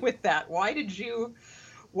away with that? Why did you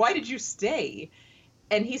stay?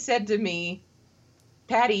 And he said to me,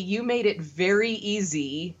 Patty, you made it very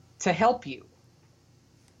easy to help you.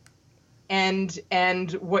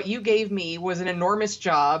 And what you gave me was an enormous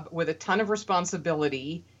job with a ton of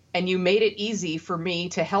responsibility, and you made it easy for me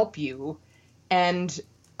to help you. And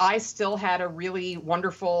I still had a really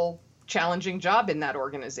wonderful, challenging job in that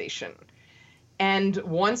organization. And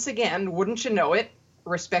once again, wouldn't you know it,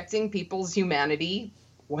 respecting people's humanity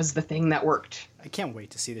was the thing that worked. I can't wait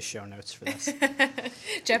to see the show notes for this.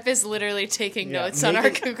 Jeff is literally taking notes on our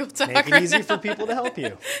Google Doc Make it right easy now. for people to help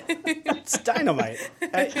you. It's dynamite.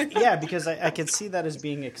 Because I can see that as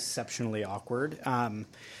being exceptionally awkward.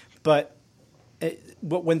 But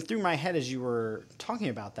what went through my head as you were talking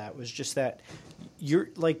about that was just that you're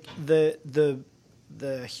like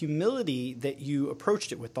the humility that you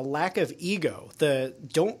approached it with, the lack of ego,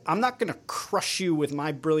 I'm not going to crush you with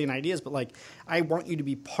my brilliant ideas, but I want you to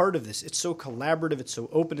be part of this. It's so collaborative, it's so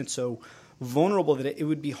open, it's so vulnerable that it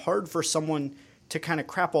would be hard for someone to kind of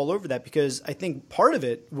crap all over that, because I think part of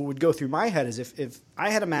it, what would go through my head is if I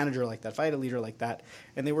had a manager like that, if I had a leader like that,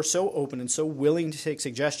 and they were so open and so willing to take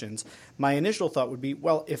suggestions, my initial thought would be,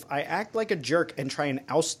 well, if I act like a jerk and try and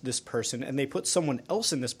oust this person and they put someone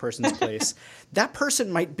else in this person's place, that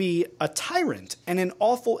person might be a tyrant and and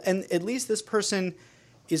at least this person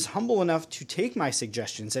is humble enough to take my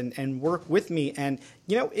suggestions and work with me. And,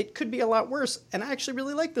 it could be a lot worse. And I actually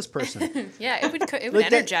really like this person. Yeah, it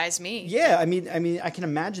would energize me. Yeah, I mean, I can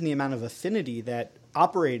imagine the amount of affinity that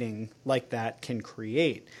operating like that can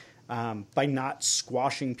create by not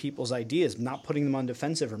squashing people's ideas, not putting them on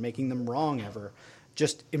defensive or making them wrong ever,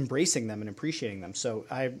 just embracing them and appreciating them. So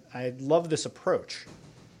I love this approach.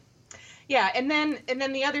 Yeah, and then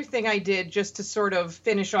the other thing I did just to sort of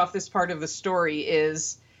finish off this part of the story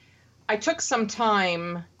is I took some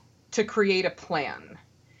time to create a plan.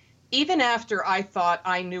 Even after I thought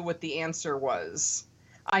I knew what the answer was,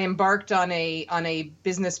 I embarked on a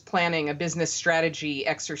business planning, a business strategy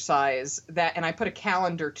exercise and I put a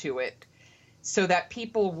calendar to it so that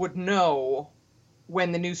people would know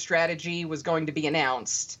when the new strategy was going to be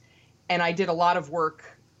announced. And I did a lot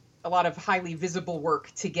of highly visible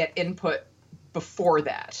work to get input before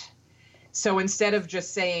that. So instead of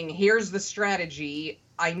just saying, here's the strategy,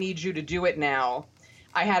 I need you to do it now,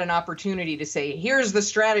 I had an opportunity to say, here's the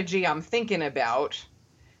strategy I'm thinking about.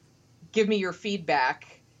 Give me your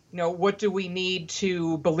feedback. What do we need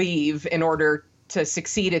to believe in order to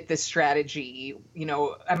succeed at this strategy?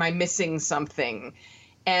 Am I missing something?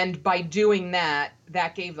 And by doing that,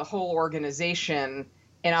 that gave the whole organization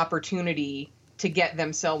an opportunity to get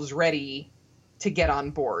themselves ready to get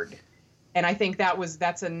on board. And I think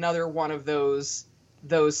that's another one of those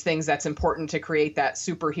things that's important to create that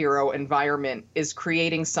superhero environment, is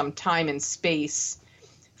creating some time and space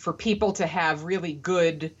for people to have really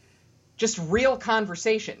good, just real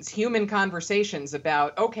conversations, human conversations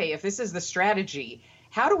about, okay, if this is the strategy,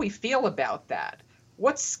 how do we feel about that?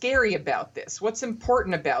 What's scary about this? What's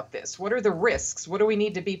important about this? What are the risks? What do we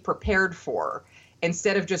need to be prepared for?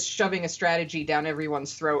 Instead of just shoving a strategy down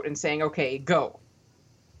everyone's throat and saying, okay, go.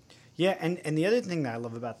 Yeah, and the other thing that I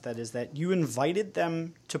love about that is that you invited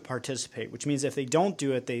them to participate, which means if they don't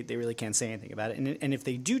do it, they really can't say anything about it. And if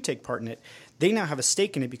they do take part in it, they now have a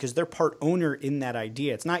stake in it because they're part owner in that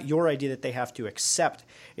idea. It's not your idea that they have to accept.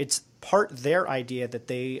 It's part their idea that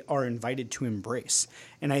they are invited to embrace.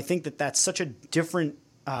 And I think that that's such a different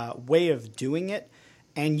way of doing it.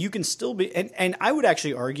 And you can still be, and I would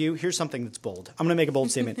actually argue, here's something that's bold. I'm going to make a bold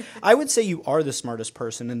statement. I would say you are the smartest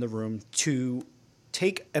person in the room to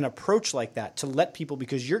take an approach like that, to let people,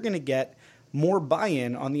 because you're going to get more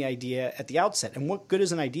buy-in on the idea at the outset. And what good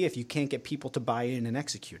is an idea if you can't get people to buy in and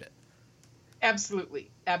execute it? Absolutely.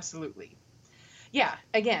 Absolutely. Yeah.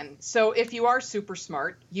 Again, so if you are super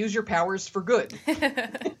smart, use your powers for good.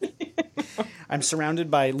 I'm surrounded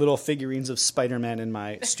by little figurines of Spider-Man in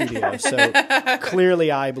my studio. So clearly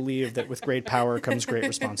I believe that with great power comes great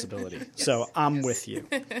responsibility. Yes, so I'm with you.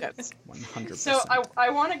 Yes. 100%. So I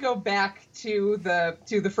want to go back to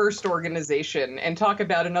the first organization and talk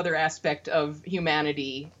about another aspect of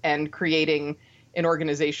humanity and creating an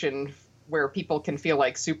organization where people can feel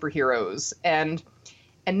like superheroes. And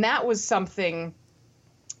that was something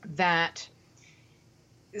that,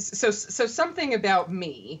 so something about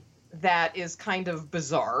me that is kind of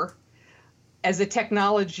bizarre as a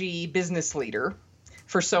technology business leader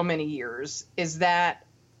for so many years is that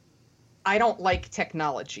I don't like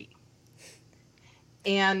technology.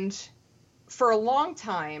 And for a long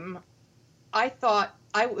time, I thought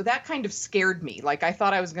that kind of scared me. Like I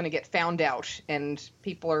thought I was going to get found out and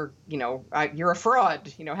people are, you're a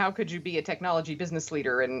fraud. How could you be a technology business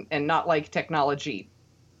leader and not like technology?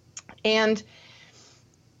 And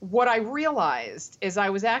what I realized is I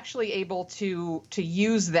was actually able to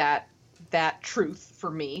use that truth for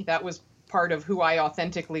me. That was part of who I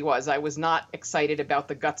authentically was. I was not excited about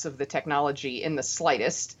the guts of the technology in the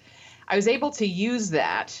slightest. I was able to use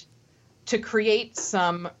that to create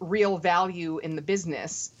some real value in the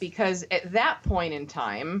business because at that point in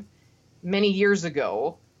time, many years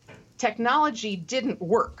ago, technology didn't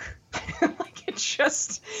work.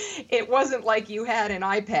 It wasn't like you had an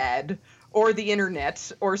iPad or the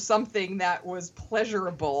internet or something that was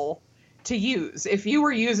pleasurable to use. If you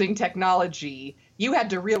were using technology, you had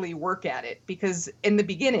to really work at it because in the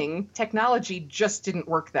beginning, technology just didn't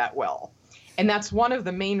work that well. And that's one of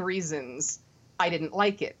the main reasons I didn't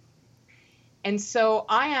like it. And so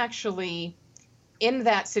I actually, in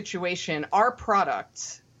that situation, our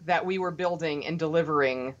product that we were building and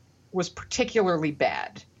delivering was particularly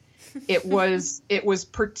bad. It was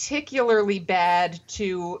particularly bad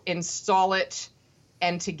to install it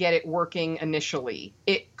and to get it working initially.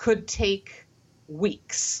 It could take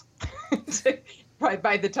weeks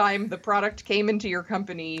by the time the product came into your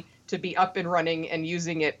company to be up and running and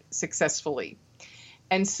using it successfully.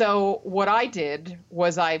 And so what I did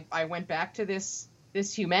was I went back to this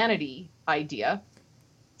humanity idea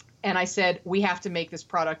and I said, we have to make this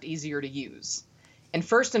product easier to use. And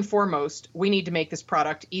first and foremost, we need to make this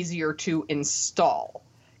product easier to install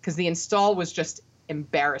because the install was just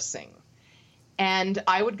embarrassing. And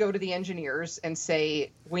I would go to the engineers and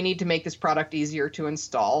say, we need to make this product easier to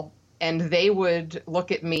install. And they would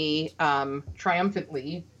look at me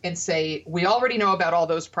triumphantly and say, we already know about all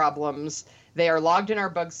those problems. They are logged in our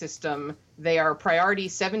bug system. They are priority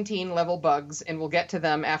 17 level bugs, and we'll get to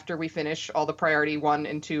them after we finish all the priority 1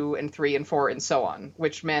 and 2 and 3 and 4 and so on,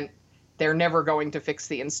 which meant they're never going to fix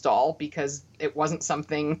the install because it wasn't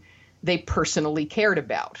something they personally cared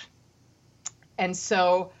about. And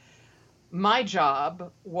so my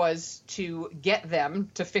job was to get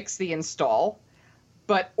them to fix the install,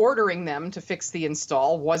 but ordering them to fix the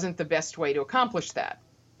install wasn't the best way to accomplish that.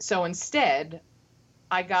 So instead,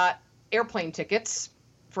 I got airplane tickets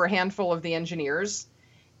for a handful of the engineers,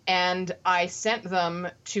 and I sent them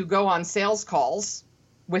to go on sales calls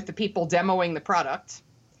with the people demoing the product.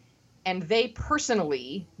 And they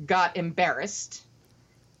personally got embarrassed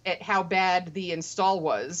at how bad the install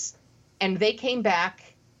was. And they came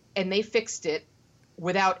back and they fixed it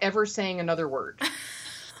without ever saying another word.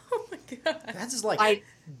 Oh my God. That's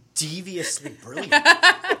deviously brilliant.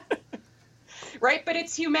 Right? But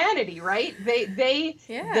it's humanity, right?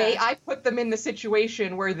 I put them in the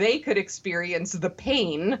situation where they could experience the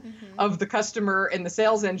pain of the customer and the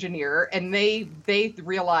sales engineer, and they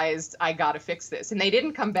realized I got to fix this. And they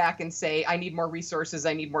didn't come back and say, I need more resources,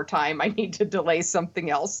 I need more time, I need to delay something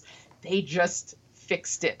else. They just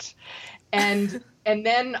fixed it. And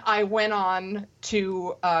then I went on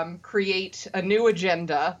to create a new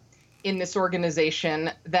agenda in this organization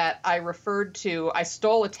that I referred to. I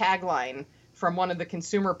stole a tagline from one of the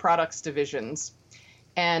consumer products divisions,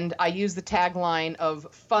 and I used the tagline of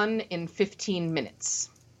fun in 15 minutes.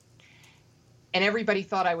 And everybody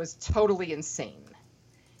thought I was totally insane.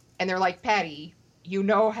 And they're like, Patty, you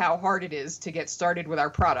know how hard it is to get started with our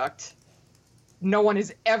product. No one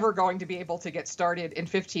is ever going to be able to get started in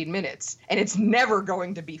 15 minutes, and it's never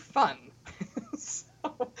going to be fun.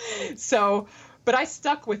 But I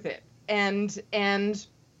stuck with it. And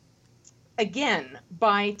again,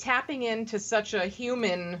 by tapping into such a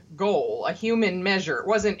human goal, a human measure, it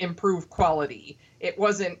wasn't improve quality. It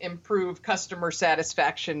wasn't improve customer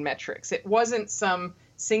satisfaction metrics. It wasn't some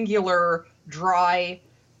singular, dry,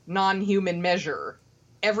 non-human measure.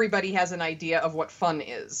 Everybody has an idea of what fun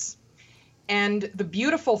is. And the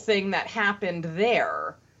beautiful thing that happened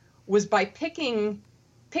there was by picking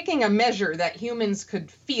a measure that humans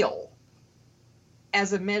could feel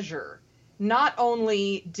as a measure, not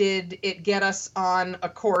only did it get us on a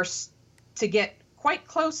course to get quite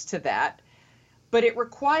close to that, but it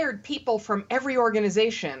required people from every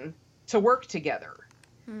organization to work together.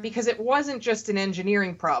 Because it wasn't just an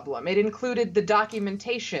engineering problem. It included the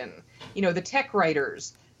documentation, the tech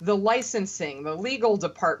writers, the licensing, the legal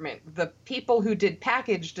department, the people who did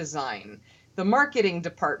package design, the marketing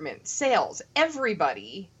department, sales.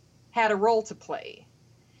 Everybody had a role to play.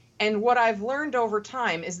 And what I've learned over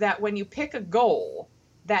time is that when you pick a goal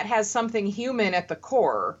that has something human at the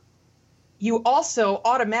core, you also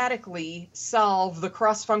automatically solve the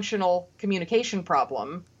cross-functional communication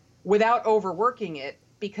problem without overworking it,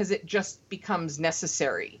 because it just becomes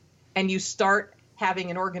necessary. And you start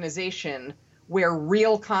having an organization where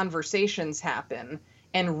real conversations happen,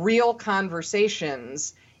 and real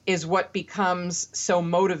conversations is what becomes so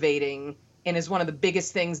motivating and is one of the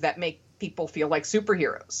biggest things that make people feel like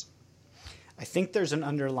superheroes. I think there's an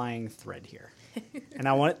underlying thread here.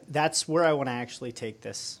 And that's where I want to actually take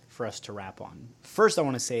this for us to wrap on. First, I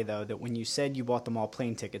want to say, though, that when you said you bought them all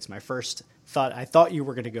plane tickets, my first thought, I thought you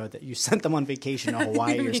were going to go that you sent them on vacation to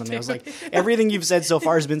Hawaii or something. I was like, everything you've said so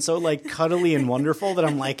far has been so cuddly and wonderful that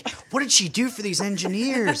I'm like, what did she do for these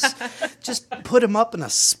engineers? Just put them up in a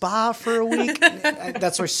spa for a week? I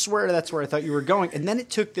swear that's where I thought you were going. And then it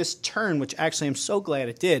took this turn, which actually I'm so glad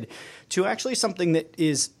it did, to actually something that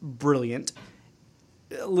is brilliant,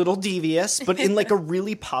 a little devious, but in a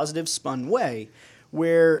really positive spun way,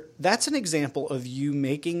 where that's an example of you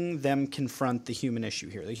making them confront the human issue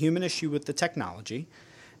here, the human issue with the technology.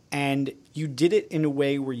 And you did it in a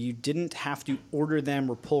way where you didn't have to order them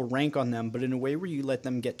or pull rank on them, but in a way where you let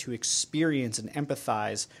them get to experience and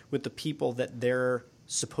empathize with the people that they're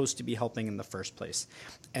supposed to be helping in the first place.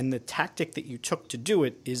 And the tactic that you took to do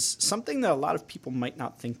it is something that a lot of people might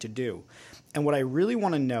not think to do. And what I really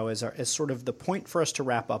want to know is sort of the point for us to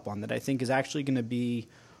wrap up on that I think is actually going to be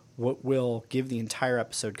what will give the entire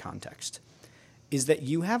episode context, is that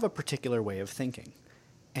you have a particular way of thinking.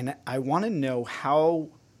 And I want to know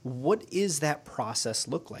what is that process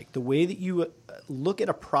look like? The way that you look at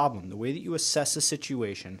a problem, the way that you assess a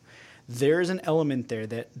situation, there is an element there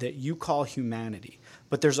that you call humanity.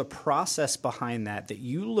 But there's a process behind that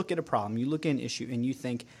you look at a problem, you look at an issue, and you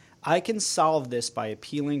think, I can solve this by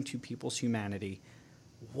appealing to people's humanity.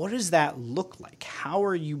 What does that look like? How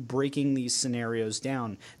are you breaking these scenarios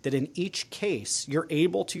down that in each case you're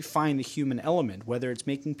able to find the human element, whether it's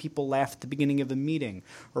making people laugh at the beginning of a meeting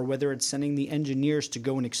or whether it's sending the engineers to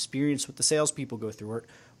go and experience what the salespeople go through, or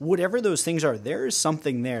whatever those things are, there is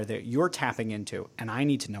something there that you're tapping into, and I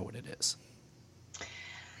need to know what it is.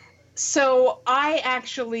 So I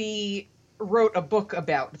actually wrote a book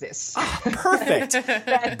about this.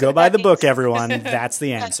 Perfect. Go buy the book, everyone. That's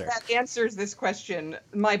the answer. That answers this question.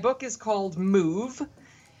 My book is called Move,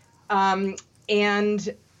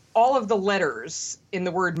 and all of the letters in the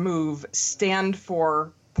word move stand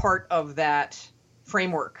for part of that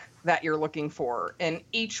framework that you're looking for, and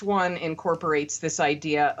each one incorporates this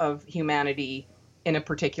idea of humanity in a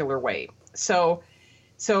particular way. So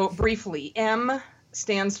briefly, M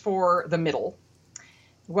stands for the middle.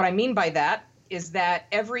 What I mean by that is that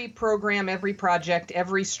every program, every project,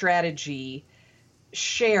 every strategy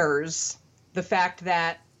shares the fact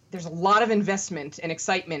that there's a lot of investment and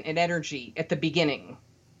excitement and energy at the beginning,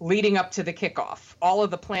 leading up to the kickoff. All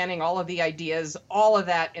of the planning, all of the ideas, all of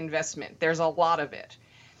that investment, there's a lot of it.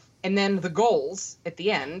 And then the goals at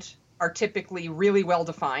the end are typically really well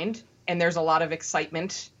defined, and there's a lot of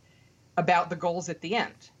excitement about the goals at the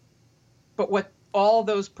end. But what all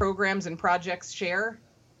those programs and projects share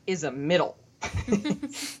is a middle.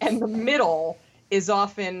 And the middle is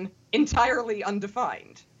often entirely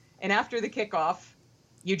undefined. And after the kickoff,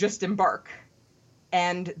 you just embark.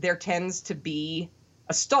 And there tends to be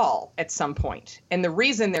a stall at some point. And the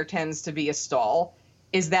reason there tends to be a stall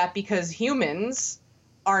is that because humans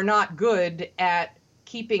are not good at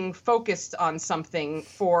keeping focused on something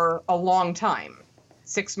for a long time,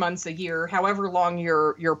 6 months, a year, however long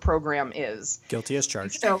your program is. Guilty as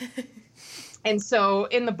charged. And so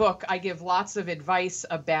in the book, I give lots of advice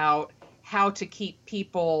about how to keep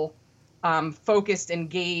people focused,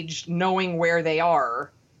 engaged, knowing where they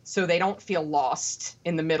are, so they don't feel lost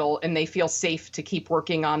in the middle and they feel safe to keep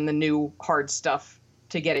working on the new hard stuff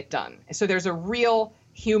to get it done. So there's a real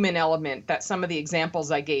human element that some of the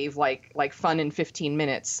examples I gave, like fun in 15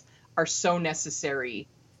 minutes, are so necessary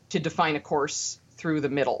to define a course through the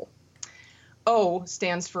middle. O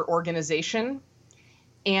stands for organization,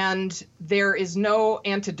 and there is no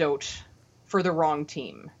antidote for the wrong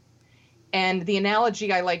team. And the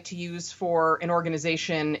analogy I like to use for an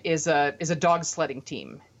organization is a dog sledding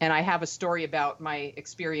team. And I have a story about my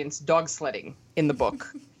experience dog sledding in the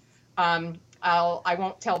book. I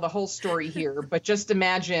won't tell the whole story here, but just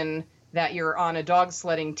imagine that you're on a dog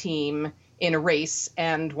sledding team in a race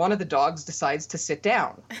and one of the dogs decides to sit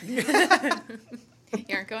down.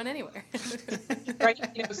 You aren't going anywhere. Right?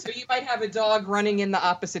 So you might have a dog running in the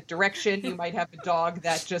opposite direction. You might have a dog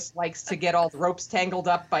that just likes to get all the ropes tangled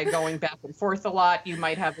up by going back and forth a lot. You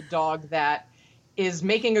might have a dog that is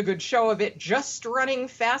making a good show of it, just running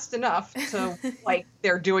fast enough to like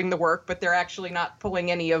they're doing the work, but they're actually not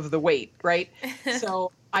pulling any of the weight, right?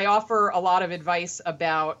 So I offer a lot of advice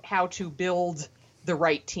about how to build the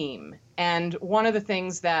right team. And one of the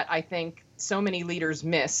things that I think so many leaders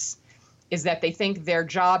miss is that they think their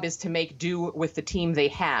job is to make do with the team they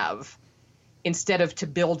have instead of to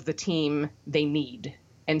build the team they need.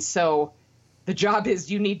 And so the job is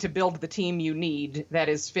you need to build the team you need that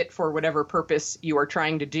is fit for whatever purpose you are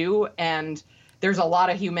trying to do. And there's a lot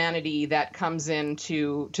of humanity that comes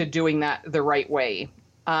into doing that the right way.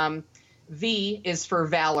 V is for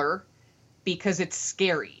valor because it's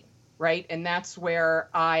scary, right? And that's where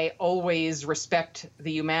I always respect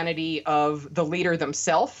the humanity of the leader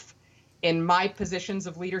themselves. In my positions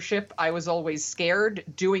of leadership, I was always scared.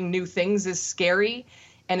 Doing new things is scary.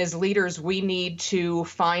 And as leaders, we need to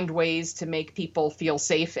find ways to make people feel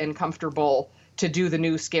safe and comfortable to do the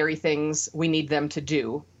new scary things we need them to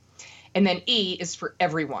do. And then E is for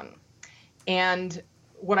everyone. And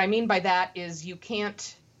what I mean by that is you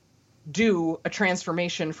can't do a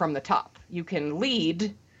transformation from the top. You can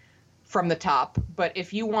lead from the top, but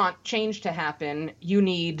if you want change to happen, you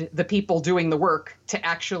need the people doing the work to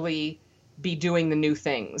actually be doing the new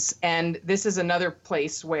things. And this is another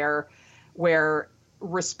place where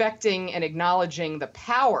respecting and acknowledging the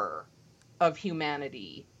power of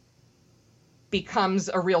humanity becomes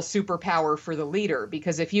a real superpower for the leader,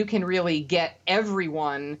 because if you can really get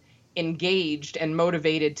everyone engaged and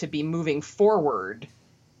motivated to be moving forward,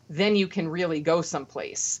 then you can really go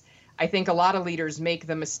someplace. I think a lot of leaders make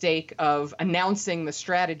the mistake of announcing the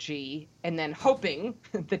strategy and then hoping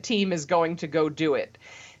the team is going to go do it.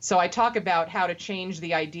 So I talk about how to change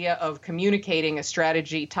the idea of communicating a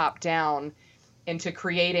strategy top down into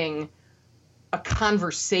creating a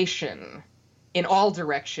conversation in all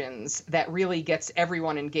directions that really gets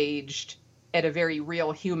everyone engaged at a very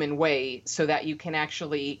real human way so that you can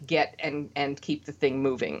actually get and keep the thing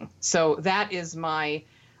moving. So that is my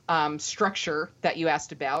structure that you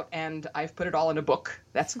asked about, and I've put it all in a book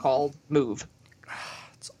that's called Move.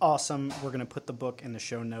 It's awesome. We're going to put the book in the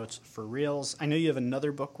show notes for reals. I know you have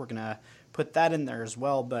another book. We're going to put that in there as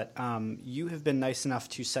well, but you have been nice enough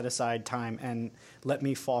to set aside time and let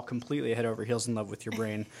me fall completely head over heels in love with your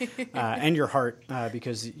brain and your heart,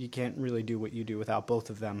 because you can't really do what you do without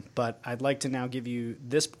both of them. But I'd like to now give you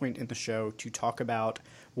this point in the show to talk about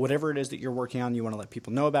whatever it is that you're working on, you want to let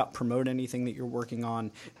people know about, promote anything that you're working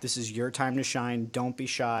on. This is your time to shine. Don't be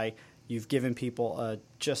shy. You've given people a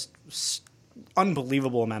just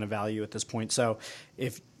unbelievable amount of value at this point. So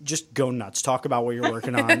if just go nuts, talk about what you're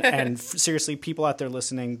working on. And seriously, people out there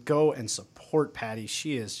listening, go and support Patty.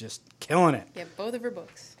 She is just killing it. Get both of her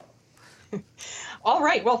books. All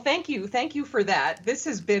right. Well, thank you. Thank you for that. This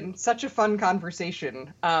has been such a fun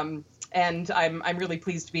conversation. And I'm really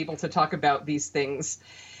pleased to be able to talk about these things.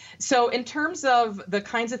 So in terms of the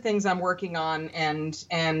kinds of things I'm working on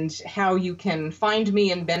and how you can find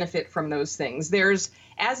me and benefit from those things,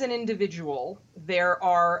 as an individual, there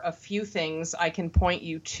are a few things I can point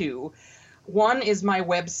you to. One is my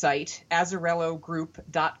website,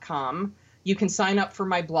 azzarellogroup.com. You can sign up for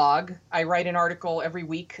my blog. I write an article every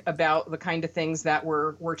week about the kind of things that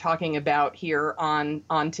we're talking about here on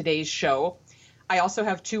today's show. I also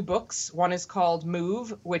have 2 books. One is called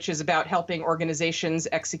Move, which is about helping organizations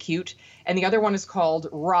execute, and the other one is called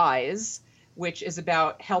Rise, which is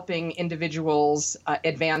about helping individuals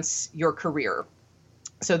advance your career.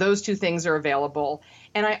 So those 2 things are available.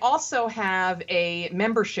 And I also have a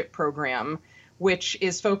membership program, which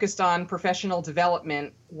is focused on professional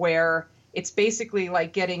development, where it's basically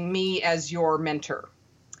like getting me as your mentor.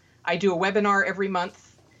 I do a webinar every month.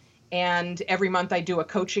 And every month I do a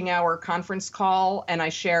coaching hour conference call, and I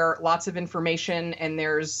share lots of information, and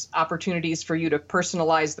there's opportunities for you to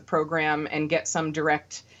personalize the program and get some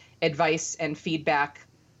direct advice and feedback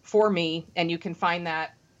for me. And you can find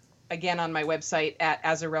that again on my website at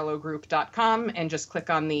azzarellogroup.com and just click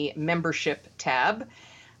on the membership tab.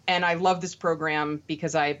 And I love this program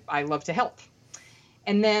because I love to help.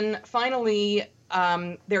 And then finally,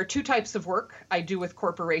 there are 2 types of work I do with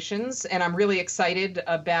corporations, and I'm really excited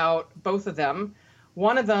about both of them.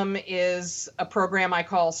 One of them is a program I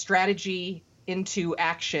call Strategy into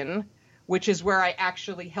Action, which is where I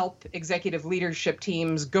actually help executive leadership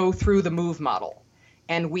teams go through the MOVE model.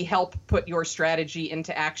 And we help put your strategy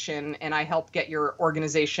into action, and I help get your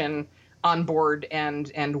organization on board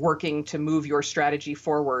and working to move your strategy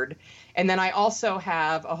forward. And then I also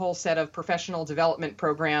have a whole set of professional development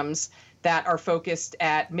programs that are focused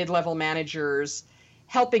at mid-level managers,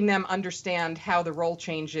 helping them understand how the role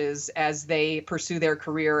changes as they pursue their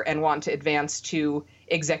career and want to advance to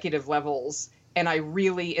executive levels. And I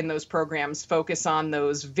really, in those programs, focus on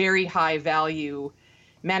those very high value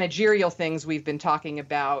managerial things we've been talking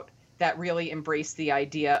about that really embrace the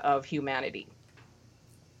idea of humanity.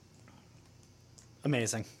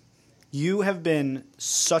 Amazing. You have been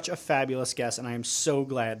such a fabulous guest, and I am so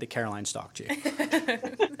glad that Caroline stalked you.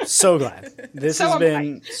 So glad. This has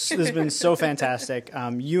been so fantastic.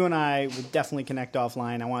 You and I will definitely connect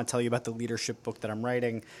offline. I want to tell you about the leadership book that I'm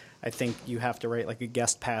writing. I think you have to write like a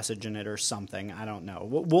guest passage in it or something. I don't know.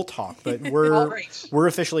 We'll talk, but we're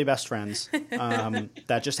officially best friends.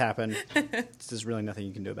 That just happened. There's really nothing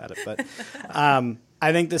you can do about it. But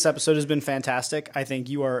I think this episode has been fantastic. I think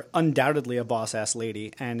you are undoubtedly a boss-ass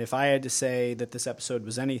lady. And if I had to say that this episode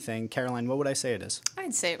was anything, Caroline, what would I say it is?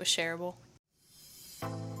 I'd say it was shareable.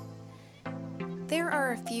 There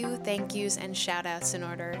are a few thank yous and shout outs in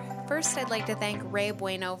order. First, I'd like to thank Ray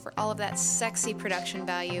Bueno for all of that sexy production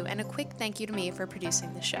value, and a quick thank you to me for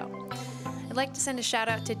producing the show. I'd like to send a shout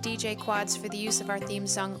out to DJ Quads for the use of our theme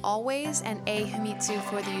song Always, and A Himitsu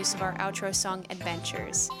for the use of our outro song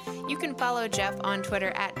Adventures. You can follow Jeff on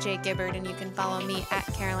Twitter at jgibbard, and you can follow me at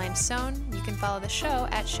Caroline Sohn. You can follow the show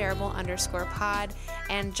at shareable_pod,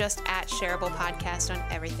 and just at Shareable Podcast on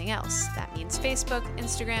everything else. That means Facebook,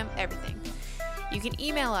 Instagram, everything. You can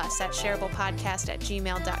email us at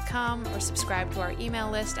shareablepodcast@gmail.com or subscribe to our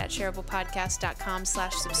email list at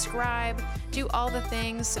shareablepodcast.com/subscribe. Do all the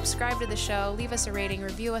things, subscribe to the show, leave us a rating,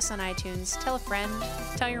 review us on iTunes, tell a friend,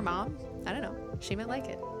 tell your mom. I don't know, she might like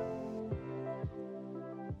it.